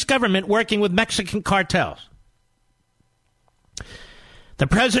Chinese government working with Mexican cartels. The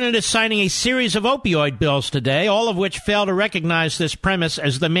president is signing a series of opioid bills today, all of which fail to recognize this premise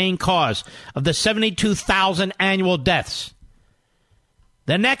as the main cause of the 72,000 annual deaths.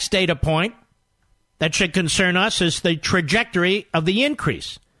 The next data point that should concern us is the trajectory of the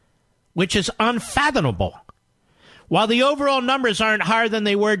increase, which is unfathomable. While the overall numbers aren't higher than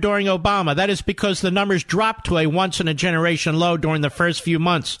they were during Obama, that is because the numbers dropped to a once-in-a-generation low during the first few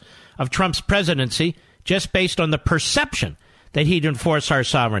months of Trump's presidency, just based on the perception that he'd enforce our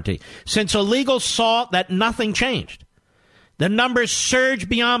sovereignty. Since illegals saw that nothing changed, the numbers surged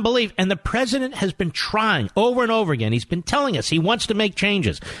beyond belief, and the president has been trying over and over again. He's been telling us he wants to make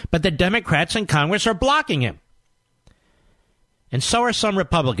changes, but the Democrats in Congress are blocking him. And so are some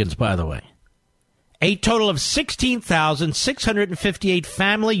Republicans, by the way. A total of 16,658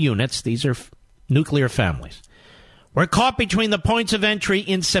 family units, these are nuclear families, were caught between the points of entry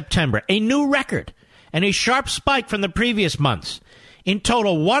in September, a new record and a sharp spike from the previous months. In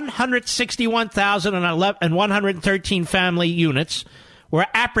total, 161,113 family units were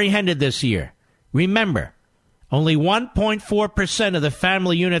apprehended this year. Remember, only 1.4% of the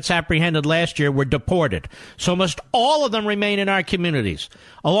family units apprehended last year were deported. So almost all of them remain in our communities,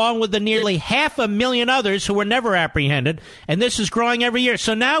 along with the nearly 500,000 others who were never apprehended. And this is growing every year.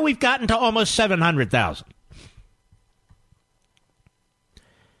 So now we've gotten to almost 700,000.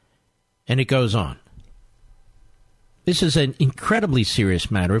 And it goes on. This is an incredibly serious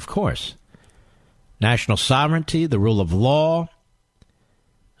matter, of course. National sovereignty, the rule of law,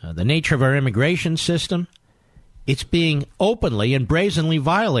 the nature of our immigration system, it's being openly and brazenly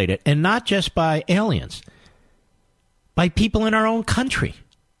violated, and not just by aliens, by people in our own country.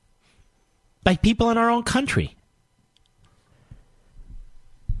 By people in our own country.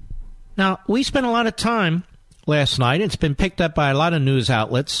 Now, we spent a lot of time last night, it's been picked up by a lot of news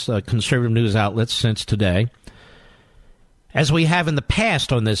outlets, conservative news outlets since today, as we have in the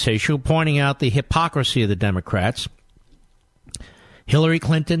past on this issue, pointing out the hypocrisy of the Democrats. Hillary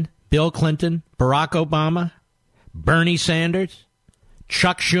Clinton, Bill Clinton, Barack Obama, Bernie Sanders,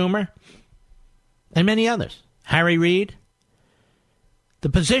 Chuck Schumer, and many others. Harry Reid. The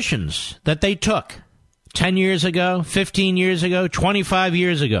positions that they took 10 years ago, 15 years ago, 25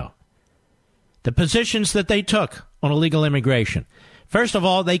 years ago. The positions that they took on illegal immigration. First of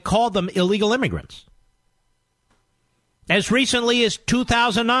all, they called them illegal immigrants. As recently as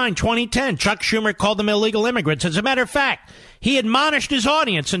 2009, 2010, Chuck Schumer called them illegal immigrants. As a matter of fact, he admonished his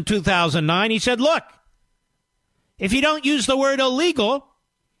audience in 2009. He said, look, if you don't use the word illegal,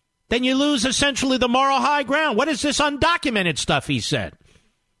 then you lose essentially the moral high ground. What is this undocumented stuff he said?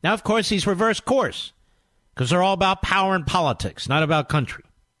 Now, of course, he's reversed course because they're all about power and politics, not about country.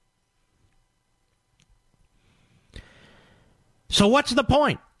 So what's the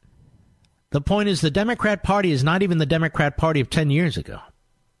point? The point is the Democrat Party is not even the Democrat Party of 10 years ago.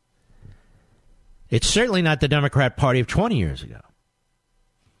 It's certainly not the Democrat Party of 20 years ago.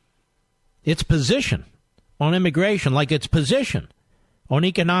 Its position on immigration, like its position on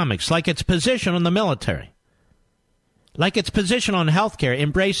economics, like its position on the military, like its position on health care,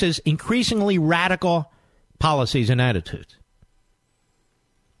 embraces increasingly radical policies and attitudes.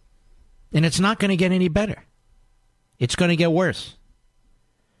 And it's not going to get any better. It's going to get worse.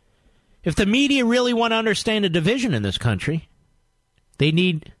 If the media really want to understand the division in this country, they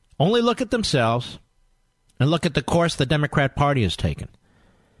need only look at themselves and look at the course the Democrat Party has taken.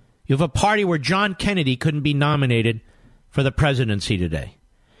 You have a party where John Kennedy couldn't be nominated for the presidency today.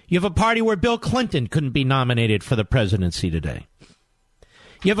 You have a party where Bill Clinton couldn't be nominated for the presidency today.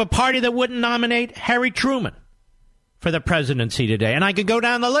 You have a party that wouldn't nominate Harry Truman for the presidency today. And I could go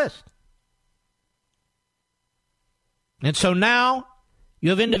down the list. And so now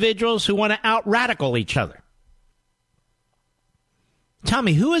you have individuals who want to out-radical each other. Tell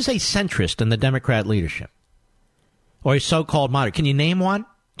me, who is a centrist in the Democrat leadership? Or a so-called moderate? Can you name one?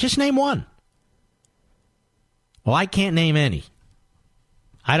 Just name one. Well, I can't name any.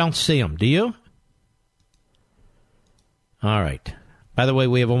 I don't see them. Do you? All right. By the way,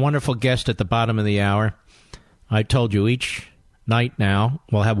 we have a wonderful guest at the bottom of the hour. I told you each night now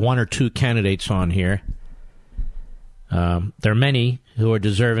we'll have one or two candidates on here. There are many who are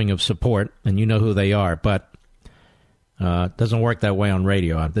deserving of support, and you know who they are, but it doesn't work that way on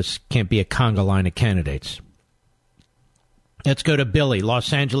radio. This can't be a conga line of candidates. Let's go to Billy,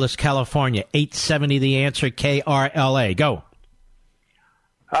 Los Angeles, California, 870 The Answer, KRLA. Go.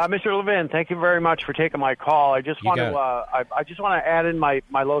 Mr. Levin, thank you very much for taking my call. I just want to add in my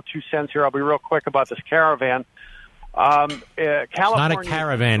little 2 cents here. I'll be real quick about this caravan. California, it's not a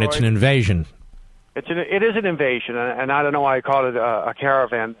caravan; it's an invasion. It is an invasion, and I don't know why I called it a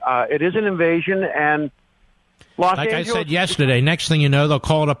caravan. It is an invasion, and Los Angeles. Like I said yesterday, next thing you know, they'll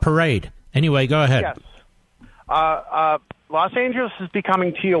call it a parade. Anyway, go ahead. Yes. Los Angeles is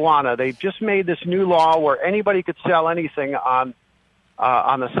becoming Tijuana. They've just made this new law where anybody could sell anything on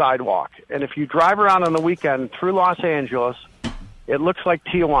the sidewalk. And if you drive around on the weekend through Los Angeles, it looks like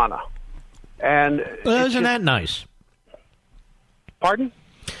Tijuana. And well, isn't that nice? Pardon?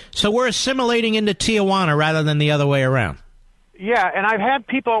 So we're assimilating into Tijuana rather than the other way around. Yeah, and I've had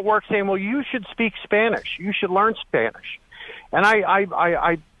people at work saying, well, you should speak Spanish. You should learn Spanish. And I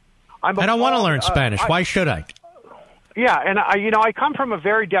don't want to learn Spanish. Why should I? Yeah, and I come from a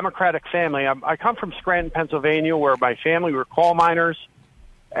very democratic family. I come from Scranton, Pennsylvania, where my family were coal miners,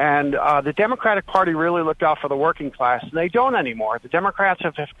 and the Democratic Party really looked out for the working class, and they don't anymore. The Democrats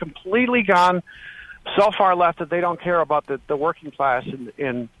have completely gone so far left that they don't care about the working class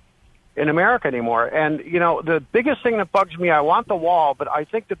in America anymore. And the biggest thing that bugs me, I want the wall, but I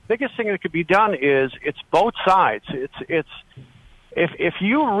think the biggest thing that could be done is it's both sides. It's if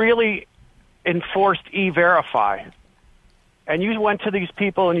you really enforced E-Verify. And you went to these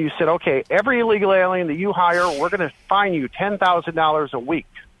people and you said, okay, every illegal alien that you hire, we're going to fine you $10,000 a week.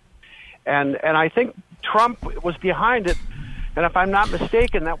 And I think Trump was behind it. And if I'm not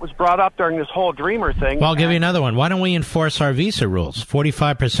mistaken, that was brought up during this whole Dreamer thing. Well, I'll give you another one. Why don't we enforce our visa rules?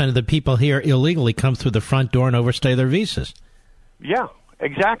 45% of the people here illegally come through the front door and overstay their visas. Yeah,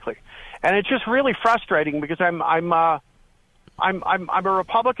 exactly. And it's just really frustrating because I'm a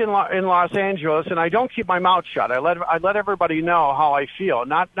Republican in Los Angeles, and I don't keep my mouth shut. I let everybody know how I feel.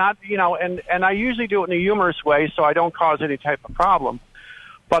 Not and I usually do it in a humorous way, so I don't cause any type of problem.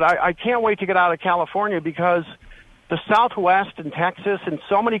 But I can't wait to get out of California because the Southwest and Texas and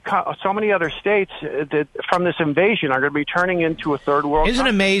so many other states that from this invasion are going to be turning into a third world. Isn't it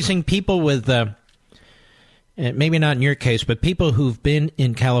amazing? People with maybe not in your case, but people who've been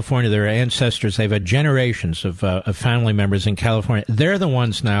in California, their ancestors, they've had generations of family members in California. They're the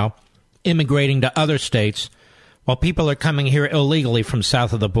ones now immigrating to other states while people are coming here illegally from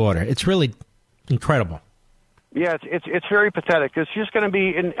south of the border. It's really incredible. Yeah, it's very pathetic. It's just going to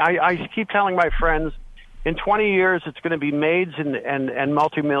be, I keep telling my friends, in 20 years, it's going to be maids and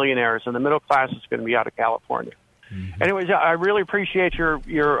multimillionaires, and the middle class is going to be out of California. Mm-hmm. Anyways, I really appreciate your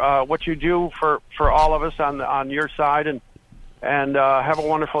what you do for all of us on your side, and have a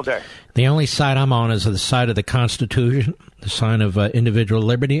wonderful day. The only side I'm on is the side of the Constitution, the sign of individual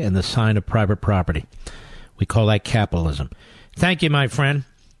liberty, and the sign of private property. We call that capitalism. Thank you, my friend.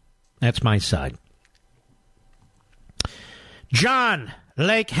 That's my side. John,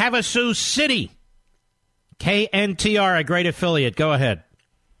 Lake Havasu City. KNTR, a great affiliate. Go ahead.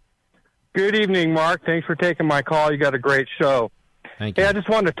 Good evening, Mark. Thanks for taking my call. You got a great show. Thank you. Hey, I just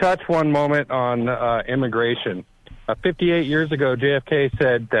wanted to touch one moment on immigration. 58 years ago, JFK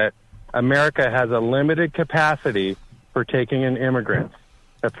said that America has a limited capacity for taking in immigrants.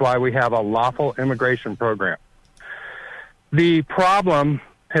 That's why we have a lawful immigration program. The problem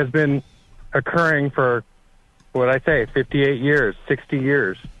has been occurring for, 58 years, 60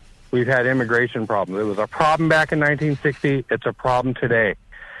 years. We've had immigration problems. It was a problem back in 1960. It's a problem today.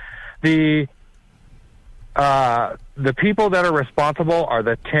 The people that are responsible are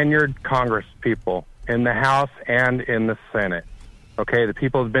the tenured Congress people in the House and in the Senate. Okay, the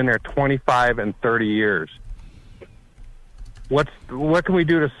people have been there 25 and 30 years. What can we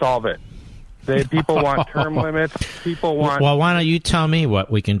do to solve it? People want term limits. People want... Well, why don't you tell me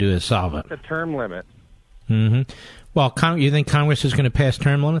what we can do to solve it? The term limit. Mm-hmm. Well, you think Congress is going to pass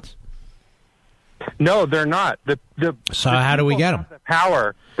term limits? No, they're not. So how do we get them?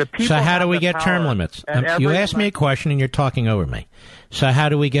 Power. The people. So how do we get term limits? You asked me a question and you're talking over me. So how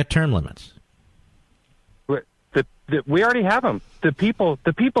do we get term limits? We already have them. The people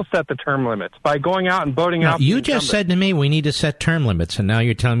set the term limits by going out and voting out. You just said to me we need to set term limits, and now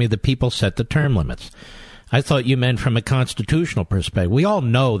you're telling me the people set the term limits. I thought you meant from a constitutional perspective. We all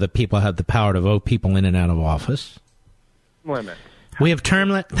know that people have the power to vote people in and out of office. Limit. We have term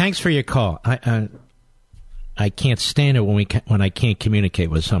limits. Thanks for your call. I can't stand it when I can't communicate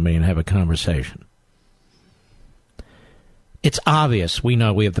with somebody and have a conversation. It's obvious we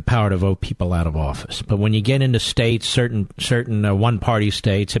know we have the power to vote people out of office. But when you get into states, certain one-party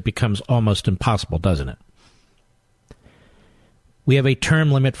states, it becomes almost impossible, doesn't it? We have a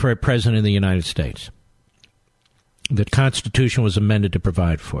term limit for a president of the United States. The Constitution was amended to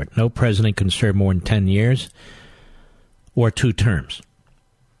provide for it. No president can serve more than 10 years or 2 terms.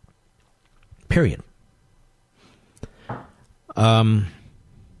 Period.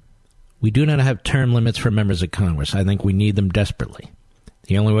 We do not have term limits for members of Congress. I think we need them desperately.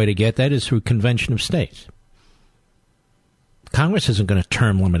 The only way to get that is through convention of states. Congress isn't going to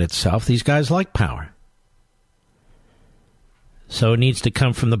term limit itself. These guys like power. So it needs to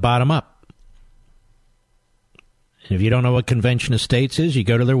come from the bottom up. And if you don't know what convention of states is, you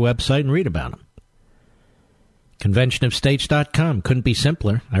go to their website and read about them. Conventionofstates.com. Couldn't be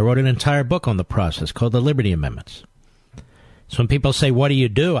simpler. I wrote an entire book on the process called The Liberty Amendments. So when people say, what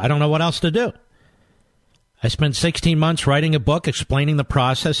do? I don't know what else to do. I spent 16 months writing a book explaining the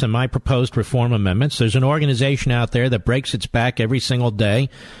process and my proposed reform amendments. There's an organization out there that breaks its back every single day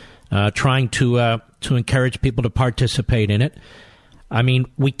trying to encourage people to participate in it. I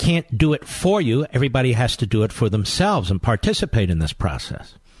mean, we can't do it for you. Everybody has to do it for themselves and participate in this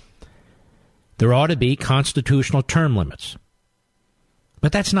process. There ought to be constitutional term limits.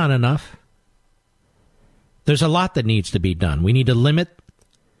 But that's not enough. There's a lot that needs to be done. We need to limit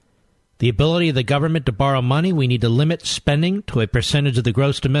the ability of the government to borrow money. We need to limit spending to a percentage of the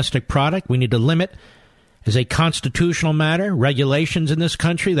gross domestic product. We need to limit, as a constitutional matter, regulations in this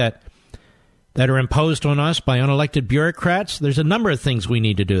country that are imposed on us by unelected bureaucrats. There's a number of things we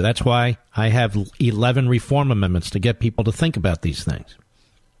need to do. That's why I have 11 reform amendments to get people to think about these things.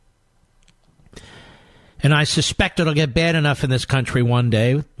 And I suspect it'll get bad enough in this country one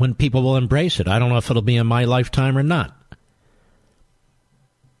day when people will embrace it. I don't know if it'll be in my lifetime or not.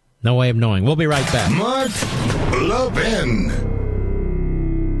 No way of knowing. We'll be right back. Mark Levin.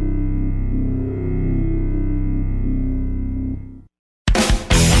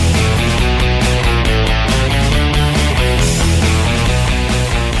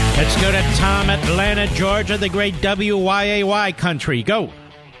 Let's go to Tom, Atlanta, Georgia, the great WYAY country. Go.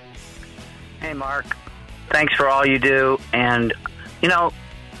 Hey, Mark. Thanks for all you do. And,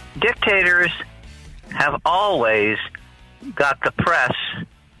 dictators have always got the press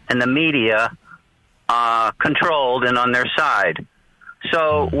and the media controlled and on their side.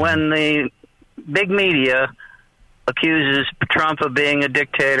 So when the big media accuses Trump of being a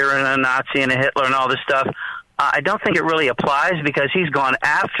dictator and a Nazi and a Hitler and all this stuff, I don't think it really applies because he's gone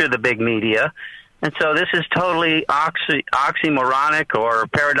after the big media. And so this is totally oxymoronic or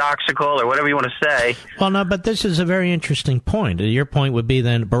paradoxical or whatever you want to say. Well, no, but this is a very interesting point. Your point would be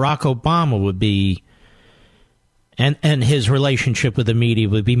then Barack Obama would be, and his relationship with the media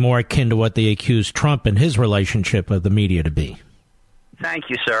would be more akin to what they accused Trump and his relationship with the media to be. Thank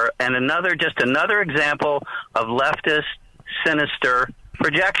you, sir. And another example of leftist sinister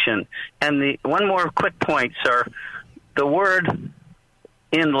projection. And one more quick point, sir. The word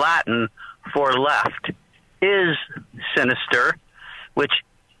in Latin for left is sinister, which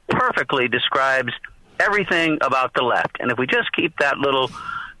perfectly describes everything about the left. And if we just keep that little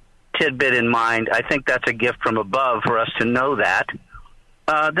tidbit in mind, I think that's a gift from above for us to know that.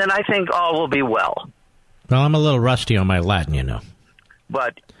 Then I think all will be well. Well, I'm a little rusty on my Latin, you know.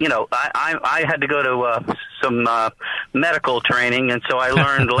 But, you know, I had to go to some medical training, and so I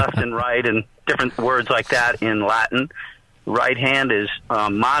learned left and right and different words like that in Latin. Right hand is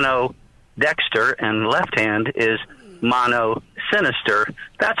mono dexter, and left hand is mono sinister.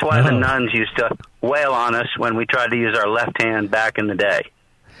 That's why the nuns used to wail on us when we tried to use our left hand back in the day.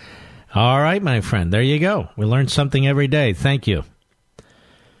 All right, my friend. There you go. We learn something every day. Thank you.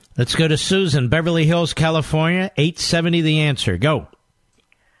 Let's go to Susan, Beverly Hills, California, 870 The Answer. Go.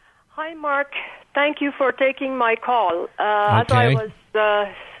 Hi, Mark. Thank you for taking my call. As I was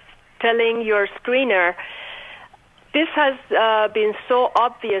telling your screener, this has been so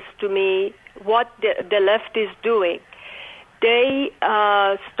obvious to me what the left is doing. They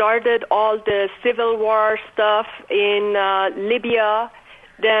started all the civil war stuff in Libya,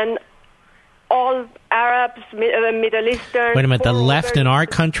 then all Arabs, Middle Eastern... Wait a minute, the left in our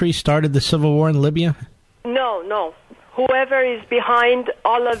country started the civil war in Libya? No. Whoever is behind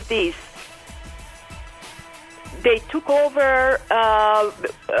all of these. They took over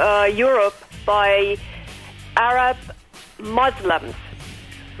Europe by Arab Muslims,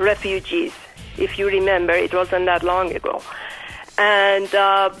 refugees. If you remember, it wasn't that long ago. And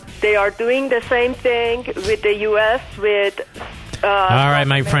they are doing the same thing with the U.S., with... all right,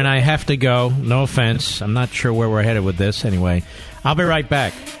 my friend, I have to go. No offense. I'm not sure where we're headed with this. Anyway, I'll be right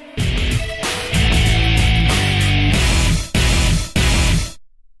back.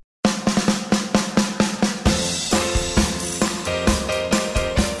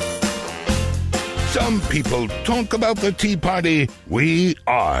 Some people talk about the Tea Party. We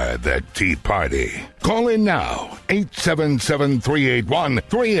are the Tea Party. Call in now,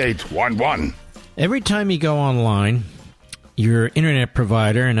 877-381-3811. Every time you go online, your internet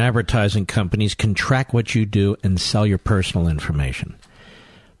provider and advertising companies can track what you do and sell your personal information.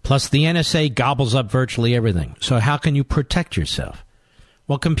 Plus, the NSA gobbles up virtually everything. So how can you protect yourself?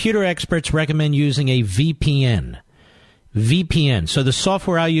 Well, computer experts recommend using a VPN. VPN. So the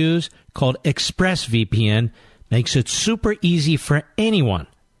software I use, called ExpressVPN, makes it super easy for anyone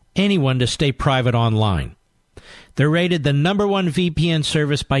to stay private online. They're rated the #1 VPN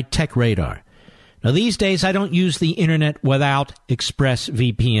service by TechRadar. Now, these days, I don't use the internet without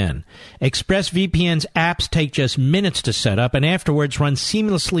ExpressVPN. ExpressVPN's apps take just minutes to set up and afterwards run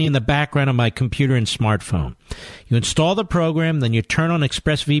seamlessly in the background of my computer and smartphone. You install the program, then you turn on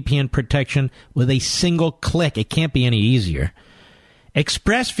ExpressVPN protection with a single click. It can't be any easier.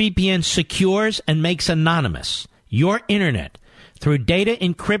 ExpressVPN secures and makes anonymous your internet through data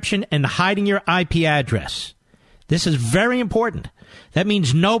encryption and hiding your IP address. This is very important. That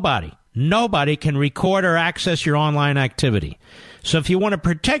means nobody can record or access your online activity. So if you want to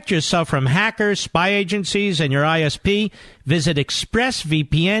protect yourself from hackers, spy agencies, and your ISP, visit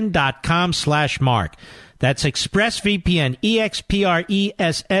expressvpn.com/Mark. That's ExpressVPN,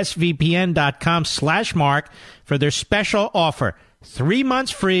 ExpressVPN.com/Mark for their special offer. 3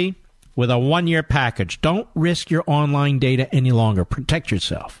 months free with a 1-year package. Don't risk your online data any longer. Protect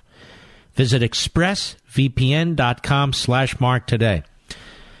yourself. Visit expressvpn.com/Mark today.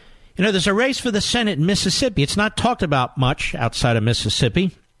 You know, there's a race for the Senate in Mississippi. It's not talked about much outside of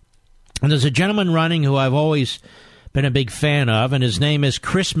Mississippi. And there's a gentleman running who I've always been a big fan of, and his name is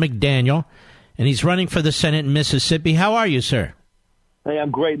Chris McDaniel, and he's running for the Senate in Mississippi. How are you, sir? Hey, I'm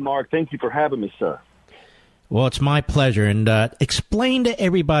great, Mark. Thank you for having me, sir. Well, it's my pleasure. And explain to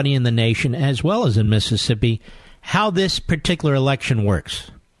everybody in the nation, as well as in Mississippi, how this particular election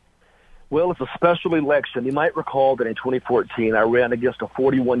works. Well, it's a special election. You might recall that in 2014, I ran against a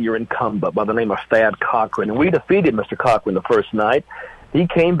 41-year incumbent by the name of Thad Cochran, and we defeated Mr. Cochran the first night. He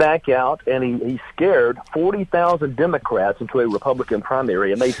came back out, and he scared 40,000 Democrats into a Republican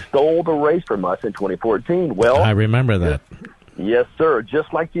primary, and they stole the race from us in 2014. Well, I remember that. Yes, sir.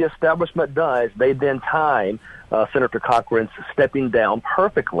 Just like the establishment does, they then time Senator Cochran's stepping down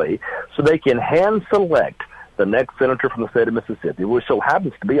perfectly so they can hand-select the next senator from the state of Mississippi, which so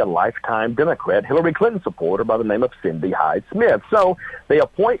happens to be a lifetime Democrat, Hillary Clinton supporter by the name of Cindy Hyde-Smith. So they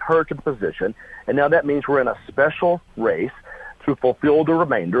appoint her to the position, and now that means we're in a special race to fulfill the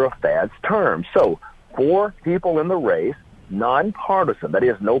remainder of Thad's term. So 4 people in the race, nonpartisan, that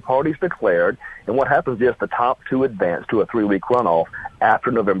is, no parties declared, and what happens is the top 2 advance to a 3-week runoff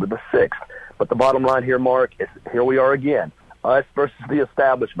after November the 6th. But the bottom line here, Mark, is here we are again. Us versus the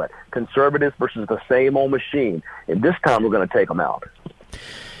establishment, conservatives versus the same old machine. And this time we're going to take them out.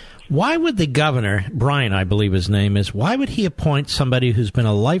 Why would the governor, Brian, I believe his name is, why would he appoint somebody who's been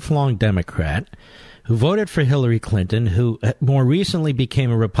a lifelong Democrat, who voted for Hillary Clinton, who more recently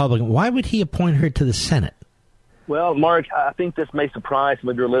became a Republican. Why would he appoint her to the Senate? Well, Mark, I think this may surprise some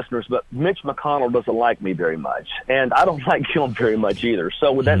of your listeners, but Mitch McConnell doesn't like me very much, and I don't like him very much either.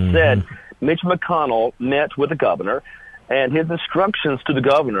 So with that said, Mitch McConnell met with the governor, and his instructions to the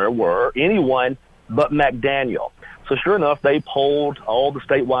governor were anyone but McDaniel. So sure enough, they polled all the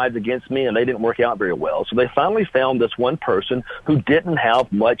statewide against me, and they didn't work out very well. So they finally found this one person who didn't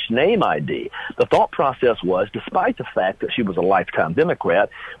have much name ID. The thought process was, despite the fact that she was a lifetime Democrat,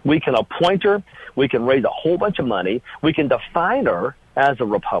 we can appoint her, we can raise a whole bunch of money, we can define her as a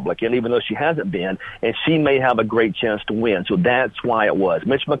Republican, even though she hasn't been, and she may have a great chance to win. So that's why it was.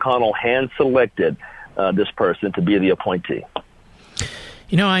 Mitch McConnell hand-selected this person to be the appointee.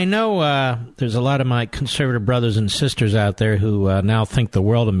 You know, I know there's a lot of my conservative brothers and sisters out there who now think the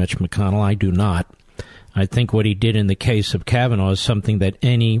world of Mitch McConnell. I do not. I think what he did in the case of Kavanaugh is something that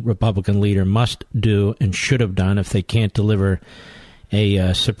any Republican leader must do and should have done if they can't deliver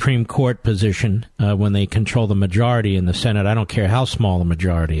a Supreme Court position when they control the majority in the Senate. I don't care how small the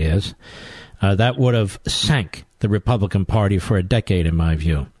majority is. That would have sank the Republican Party for a decade, in my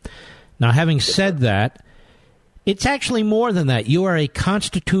view. Now, having said that, it's actually more than that. You are a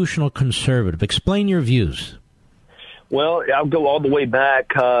constitutional conservative. Explain your views. Well, I'll go all the way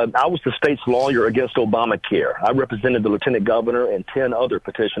back. I was the state's lawyer against Obamacare. I represented the lieutenant governor and 10 other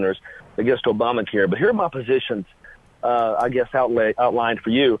petitioners against Obamacare. But here are my positions, I guess, outlined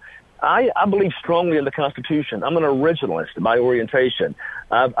for you. I believe strongly in the Constitution. I'm an originalist by orientation.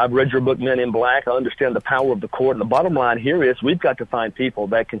 I've read your book, Men in Black. I understand the power of the court. And the bottom line here is we've got to find people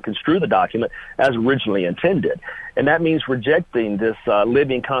that can construe the document as originally intended. And that means rejecting this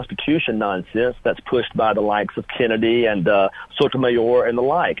living Constitution nonsense that's pushed by the likes of Kennedy and Sotomayor and the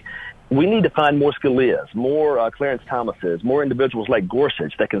like. We need to find more Scalias, more Clarence Thomases, more individuals like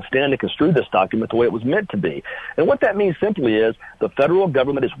Gorsuch that can stand and construe this document the way it was meant to be. And what that means simply is the federal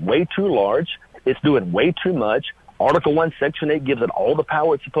government is way too large. It's doing way too much. Article 1, Section 8 gives it all the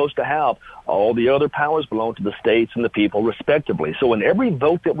power it's supposed to have. All the other powers belong to the states and the people, respectively. So in every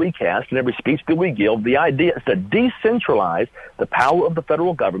vote that we cast and every speech that we give, the idea is to decentralize the power of the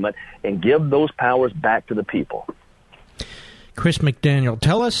federal government and give those powers back to the people. Chris McDaniel,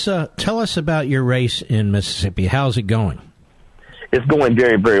 tell us about your race in Mississippi. How's it going? It's going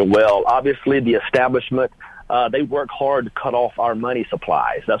very, very well. Obviously, the establishment, they work hard to cut off our money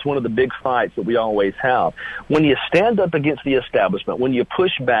supplies. That's one of the big fights that we always have. When you stand up against the establishment, when you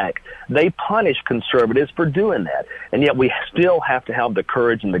push back, they punish conservatives for doing that. And yet we still have to have the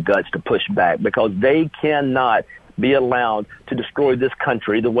courage and the guts to push back because they cannot be allowed to destroy this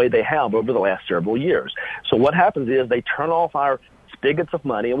country the way they have over the last several years. So what happens is they turn off our spigots of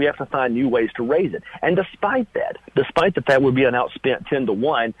money, and we have to find new ways to raise it. And despite that would be an outspent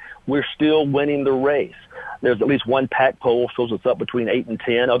 10-1, we're still winning the race. There's at least one PAC poll shows us up between 8 and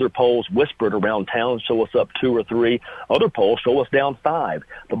 10. Other polls whispered around town show us up 2 or 3. Other polls show us down 5.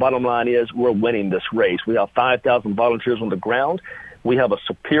 The bottom line is we're winning this race. We have 5,000 volunteers on the ground. We have a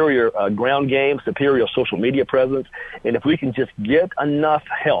superior ground game, superior social media presence. And if we can just get enough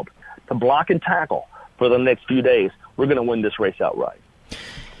help to block and tackle for the next few days, we're going to win this race outright.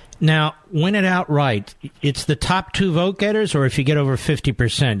 Now, win it outright. It's the top 2 vote getters, or if you get over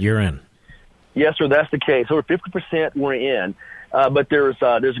 50%, you're in? Yes, sir, that's the case. Over 50%, we're in. But there's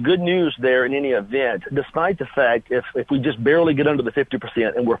good news there in any event, despite the fact if we just barely get under the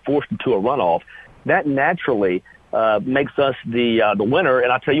 50% and we're forced into a runoff, that naturally makes us the winner,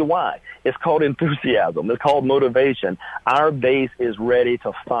 and I'll tell you why. It's called enthusiasm. It's called motivation. Our base is ready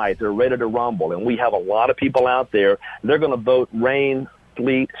to fight. They're ready to rumble, and we have a lot of people out there. They're going to vote rain,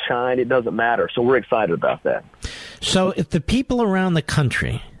 sleet, shine. It doesn't matter. So we're excited about that. So if the people around the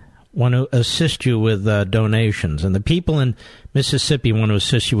country want to assist you with donations, and the people in Mississippi want to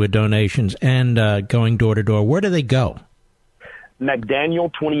assist you with donations and going door to door, where do they go?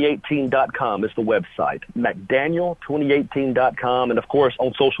 McDaniel2018.com is the website. McDaniel2018.com. And, of course,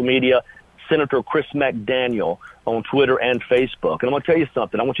 on social media, Senator Chris McDaniel on Twitter and Facebook. And I'm going to tell you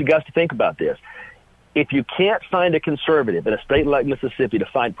something. I want you guys to think about this. If you can't find a conservative in a state like Mississippi to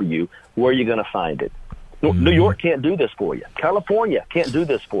fight for you, where are you going to find it? New York can't do this for you. California can't do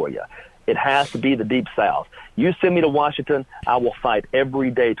this for you. It has to be the Deep South. You send me to Washington, I will fight every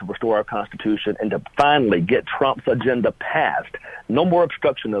day to restore our Constitution and to finally get Trump's agenda passed. No more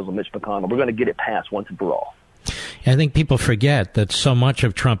obstructionism, Mitch McConnell. We're going to get it passed once and for all. I think people forget that so much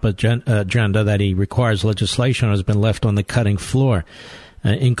of Trump's agenda that he requires legislation has been left on the cutting floor,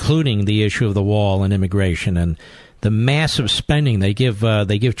 including the issue of the wall and immigration and the massive spending. They give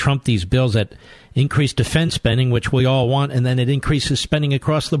Trump these bills that increase defense spending, which we all want, and then it increases spending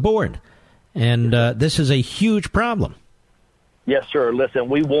across the board. And this is a huge problem. Yes, sir. Listen,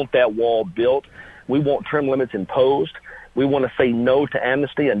 we want that wall built. We want term limits imposed. We want to say no to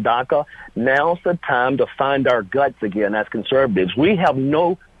amnesty and DACA. Now's the time to find our guts again as conservatives. We have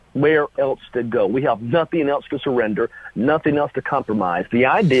nowhere else to go. We have nothing else to surrender, nothing else to compromise. The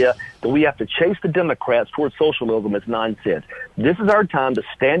idea that we have to chase the Democrats towards socialism is nonsense. This is our time to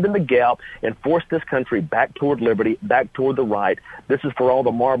stand in the gap and force this country back toward liberty, back toward the right. This is for all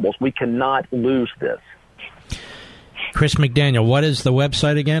the marbles. We cannot lose this. Chris McDaniel, what is the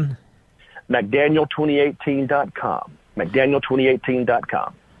website again? McDaniel2018.com.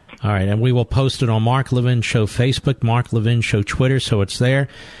 McDaniel2018.com. All right, and we will post it on Mark Levin Show Facebook, Mark Levin Show Twitter, so it's there.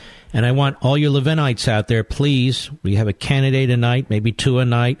 And I want all your Levinites out there, please, we have a candidate a night, maybe two a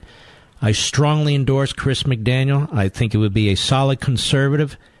night. I strongly endorse Chris McDaniel. I think it would be a solid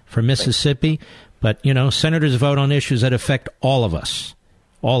conservative for Mississippi. But, you know, senators vote on issues that affect all of us.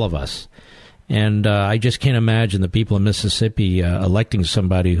 All of us. And I just can't imagine the people in Mississippi electing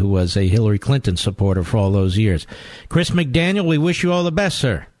somebody who was a Hillary Clinton supporter for all those years. Chris McDaniel, we wish you all the best,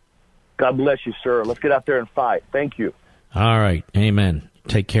 sir. God bless you, sir. Let's get out there and fight. Thank you. All right. Amen.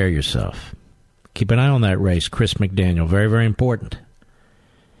 Take care of yourself. Keep an eye on that race, Chris McDaniel. Very, very important.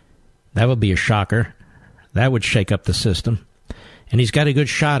 That would be a shocker. That would shake up the system. And he's got a good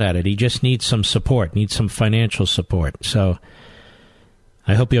shot at it. He just needs some support, needs some financial support. So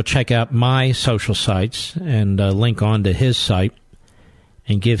I hope you'll check out my social sites and link on to his site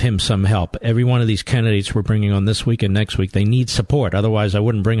and give him some help. Every one of these candidates we're bringing on this week and next week, they need support. Otherwise, I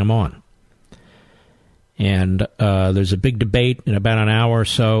wouldn't bring them on. And there's a big debate in about an hour or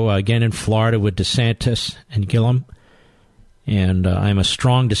so, again in Florida with DeSantis and Gillum. And I'm a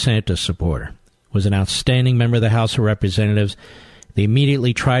strong DeSantis supporter. Was an outstanding member of the House of Representatives. They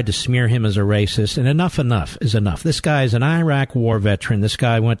immediately tried to smear him as a racist, and enough is enough. This guy is an Iraq war veteran. This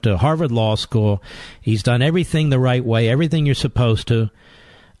guy went to Harvard Law School. He's done everything the right way, everything you're supposed to.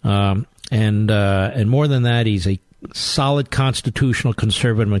 And more than that, he's a solid constitutional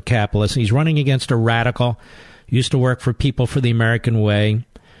conservative and capitalist. He's running against a radical, used to work for People for the American Way,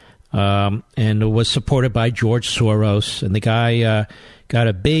 and was supported by George Soros. And the guy got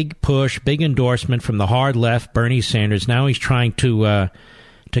a big push, big endorsement from the hard left, Bernie Sanders. Now he's trying to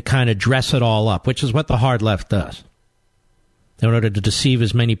kind of dress it all up, which is what the hard left does, in order to deceive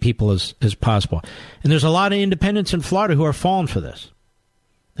as many people as possible. And there's a lot of independents in Florida who are falling for this.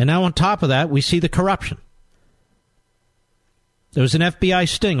 And now on top of that, we see the corruption. There was an FBI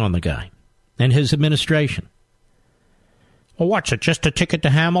sting on the guy and his administration. Well, what's it, just a ticket to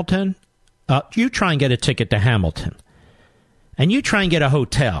Hamilton? You try and get a ticket to Hamilton. And you try and get a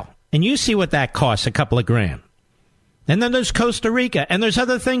hotel. And you see what that costs, a couple of grand. And then there's Costa Rica. And there's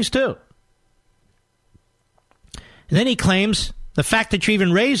other things, too. And then he claims the fact that you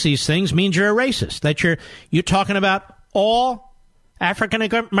even raise these things means you're a racist. That you're talking about all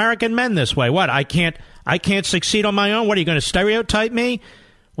African-American men this way. What, I can't succeed on my own? What, are you going to stereotype me?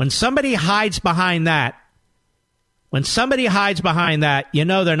 When somebody hides behind that, you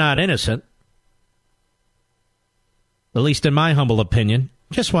know they're not innocent. At least in my humble opinion.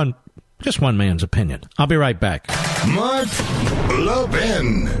 Just one man's opinion. I'll be right back. Mark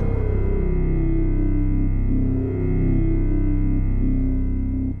Levin.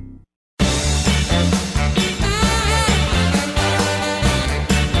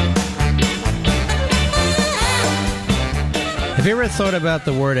 Have you ever thought about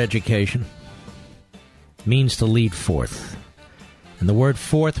the word education? It means to lead forth. And the word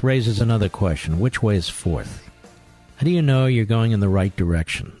forth raises another question. Which way is forth? How do you know you're going in the right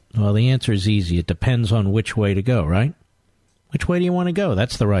direction? Well, the answer is easy. It depends on which way to go, right? Which way do you want to go?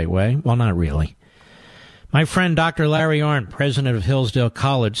 That's the right way. Well, not really. My friend Dr. Larry Arndt, president of Hillsdale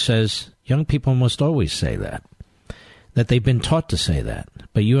College, says young people must always say that they've been taught to say that.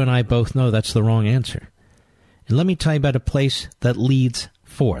 But you and I both know that's the wrong answer. And let me tell you about a place that leads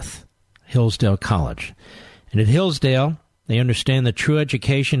forth, Hillsdale College. And at Hillsdale, they understand that true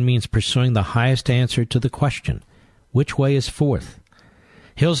education means pursuing the highest answer to the question, which way is forth?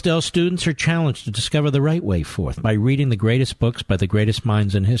 Hillsdale students are challenged to discover the right way forth by reading the greatest books by the greatest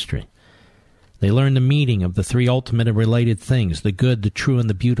minds in history. They learn the meaning of the three ultimate and related things, the good, the true, and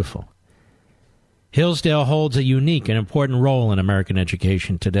the beautiful. Hillsdale holds a unique and important role in American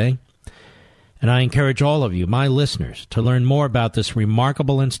education today. And I encourage all of you, my listeners, to learn more about this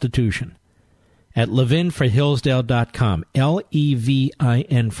remarkable institution at levinforhillsdale.com,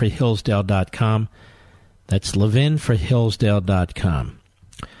 Levin for Hillsdale.com. That's levinforhillsdale.com.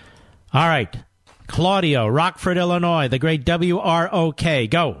 All right. Claudio, Rockford, Illinois, the great WROK.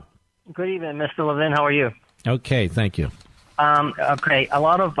 Go. Good evening, Mr. Levin. How are you? Okay, thank you. Okay, a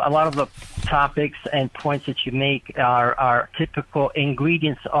lot of the topics and points that you make are typical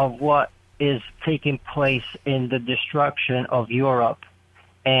ingredients of what is taking place in the destruction of Europe,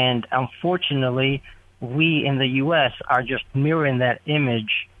 and unfortunately, we in the U.S. are just mirroring that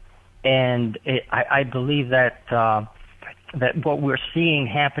image, and I believe that that what we're seeing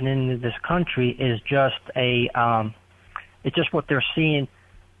happening in this country is just it's just what they're seeing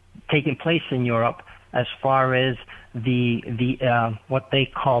taking place in Europe, as far as the what they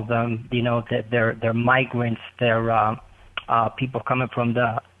call them, they're migrants, they're people coming from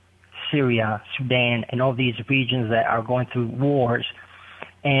the Syria, Sudan, and all these regions that are going through wars,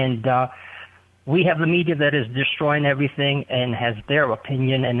 and we have the media that is destroying everything and has their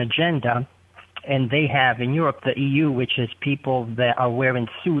opinion and agenda. And they have in Europe the EU, which is people that are wearing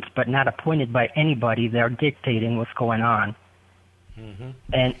suits but not appointed by anybody. They're dictating what's going on. Mm-hmm.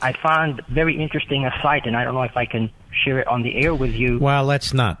 And I found very interesting a site, and I don't know if I can share it on the air with you. Well,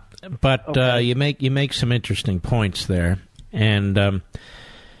 let's not. But okay. You make some interesting points there, and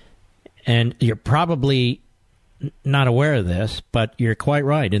you're probably not aware of this, but you're quite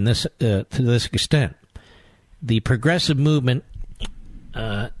right in this to this extent. The progressive movement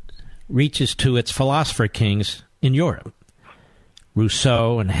reaches to its philosopher kings in Europe,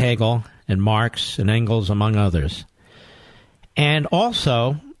 Rousseau and Hegel and Marx and Engels, among others. And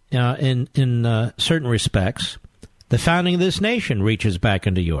also, in certain respects, the founding of this nation reaches back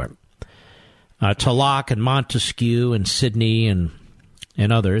into Europe. To Locke and Montesquieu and Sidney and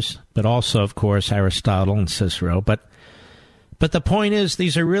others, but also, of course, Aristotle and Cicero. But the point is,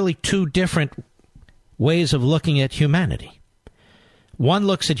 these are really two different ways of looking at humanity. One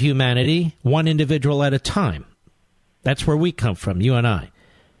looks at humanity one individual at a time. That's where we come from, you and I.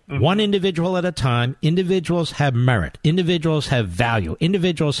 Mm-hmm. One individual at a time. Individuals have merit. Individuals have value.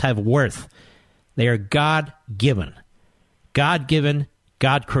 Individuals have worth. They are God-given. God-given,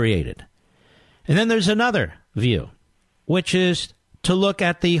 God-created. And then there's another view, which is to look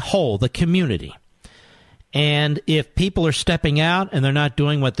at the whole, the community. And if people are stepping out and they're not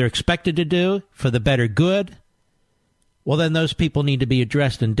doing what they're expected to do for the better good, well, then those people need to be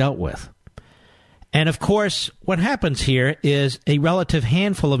addressed and dealt with. And, of course, what happens here is a relative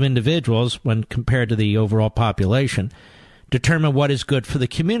handful of individuals, when compared to the overall population, determine what is good for the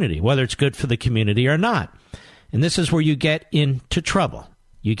community, whether it's good for the community or not. And this is where you get into trouble.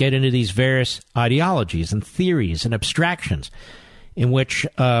 You get into these various ideologies and theories and abstractions in which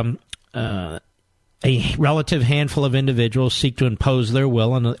a relative handful of individuals seek to impose their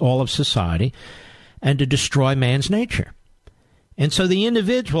will on all of society and to destroy man's nature. And so the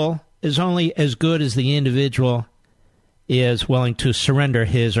individual is only as good as the individual is willing to surrender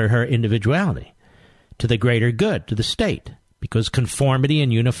his or her individuality to the greater good, to the state, because conformity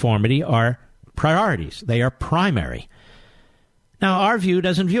and uniformity are priorities. They are primary. Now, our view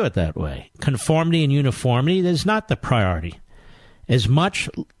doesn't view it that way. Conformity and uniformity is not the priority. As much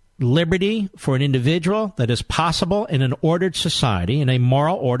liberty for an individual that is possible in an ordered society, in a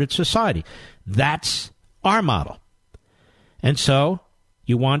moral ordered society. That's our model. And so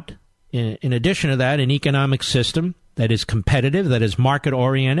you want, in addition to that, an economic system that is competitive, that is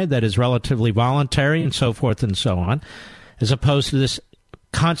market-oriented, that is relatively voluntary, and so forth and so on, as opposed to this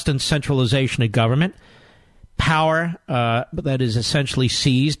constant centralization of government, power that is essentially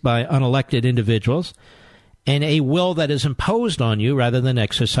seized by unelected individuals, and a will that is imposed on you rather than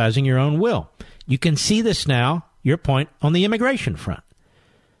exercising your own will. You can see this now, your point, on the immigration front.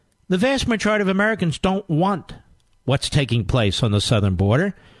 The vast majority of Americans don't want what's taking place on the southern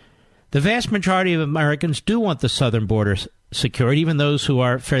border. The vast majority of Americans do want the southern border secured, even those who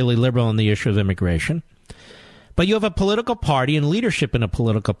are fairly liberal on the issue of immigration. But you have a political party and leadership in a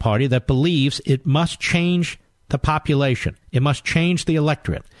political party that believes it must change the population. It must change the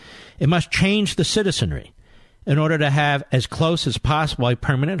electorate. It must change the citizenry in order to have as close as possible a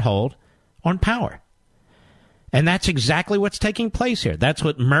permanent hold on power. And that's exactly what's taking place here. That's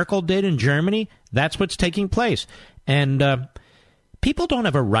what Merkel did in Germany. That's what's taking place. And people don't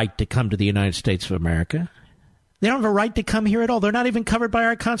have a right to come to the United States of America. They don't have a right to come here at all. They're not even covered by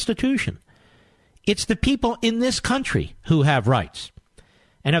our Constitution. It's the people in this country who have rights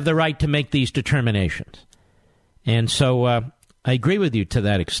and have the right to make these determinations. And so I agree with you to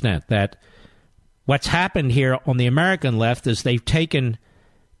that extent that what's happened here on the American left is they've taken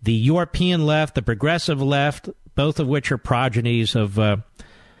the European left, the progressive left, both of which are progenies of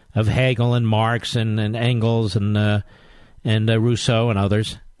Hegel and Marx and Engels and Rousseau and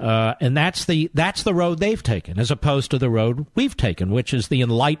others, and that's the road they've taken, as opposed to the road we've taken, which is the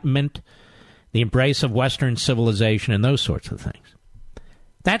Enlightenment, the embrace of Western civilization, and those sorts of things.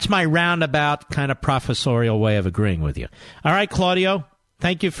 That's my roundabout kind of professorial way of agreeing with you. All right, Claudio,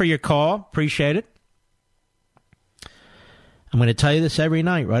 thank you for your call. Appreciate it. I'm going to tell you this every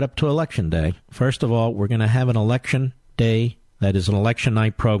night right up to Election Day. First of all, we're going to have an Election Day, that is an Election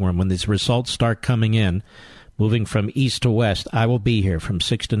Night program. When these results start coming in, moving from east to west, I will be here from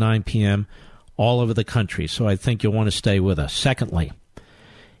 6 to 9 p.m. all over the country, so I think you'll want to stay with us. Secondly,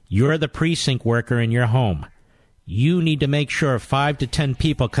 you're the precinct worker in your home. You need to make sure 5 to 10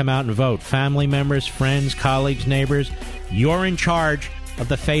 people come out and vote. Family members, friends, colleagues, neighbors. You're in charge of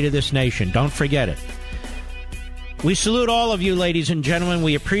the fate of this nation. Don't forget it. We salute all of you, ladies and gentlemen.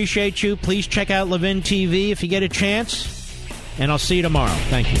 We appreciate you. Please check out Levin TV if you get a chance. And I'll see you tomorrow.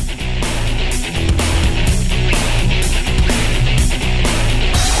 Thank you.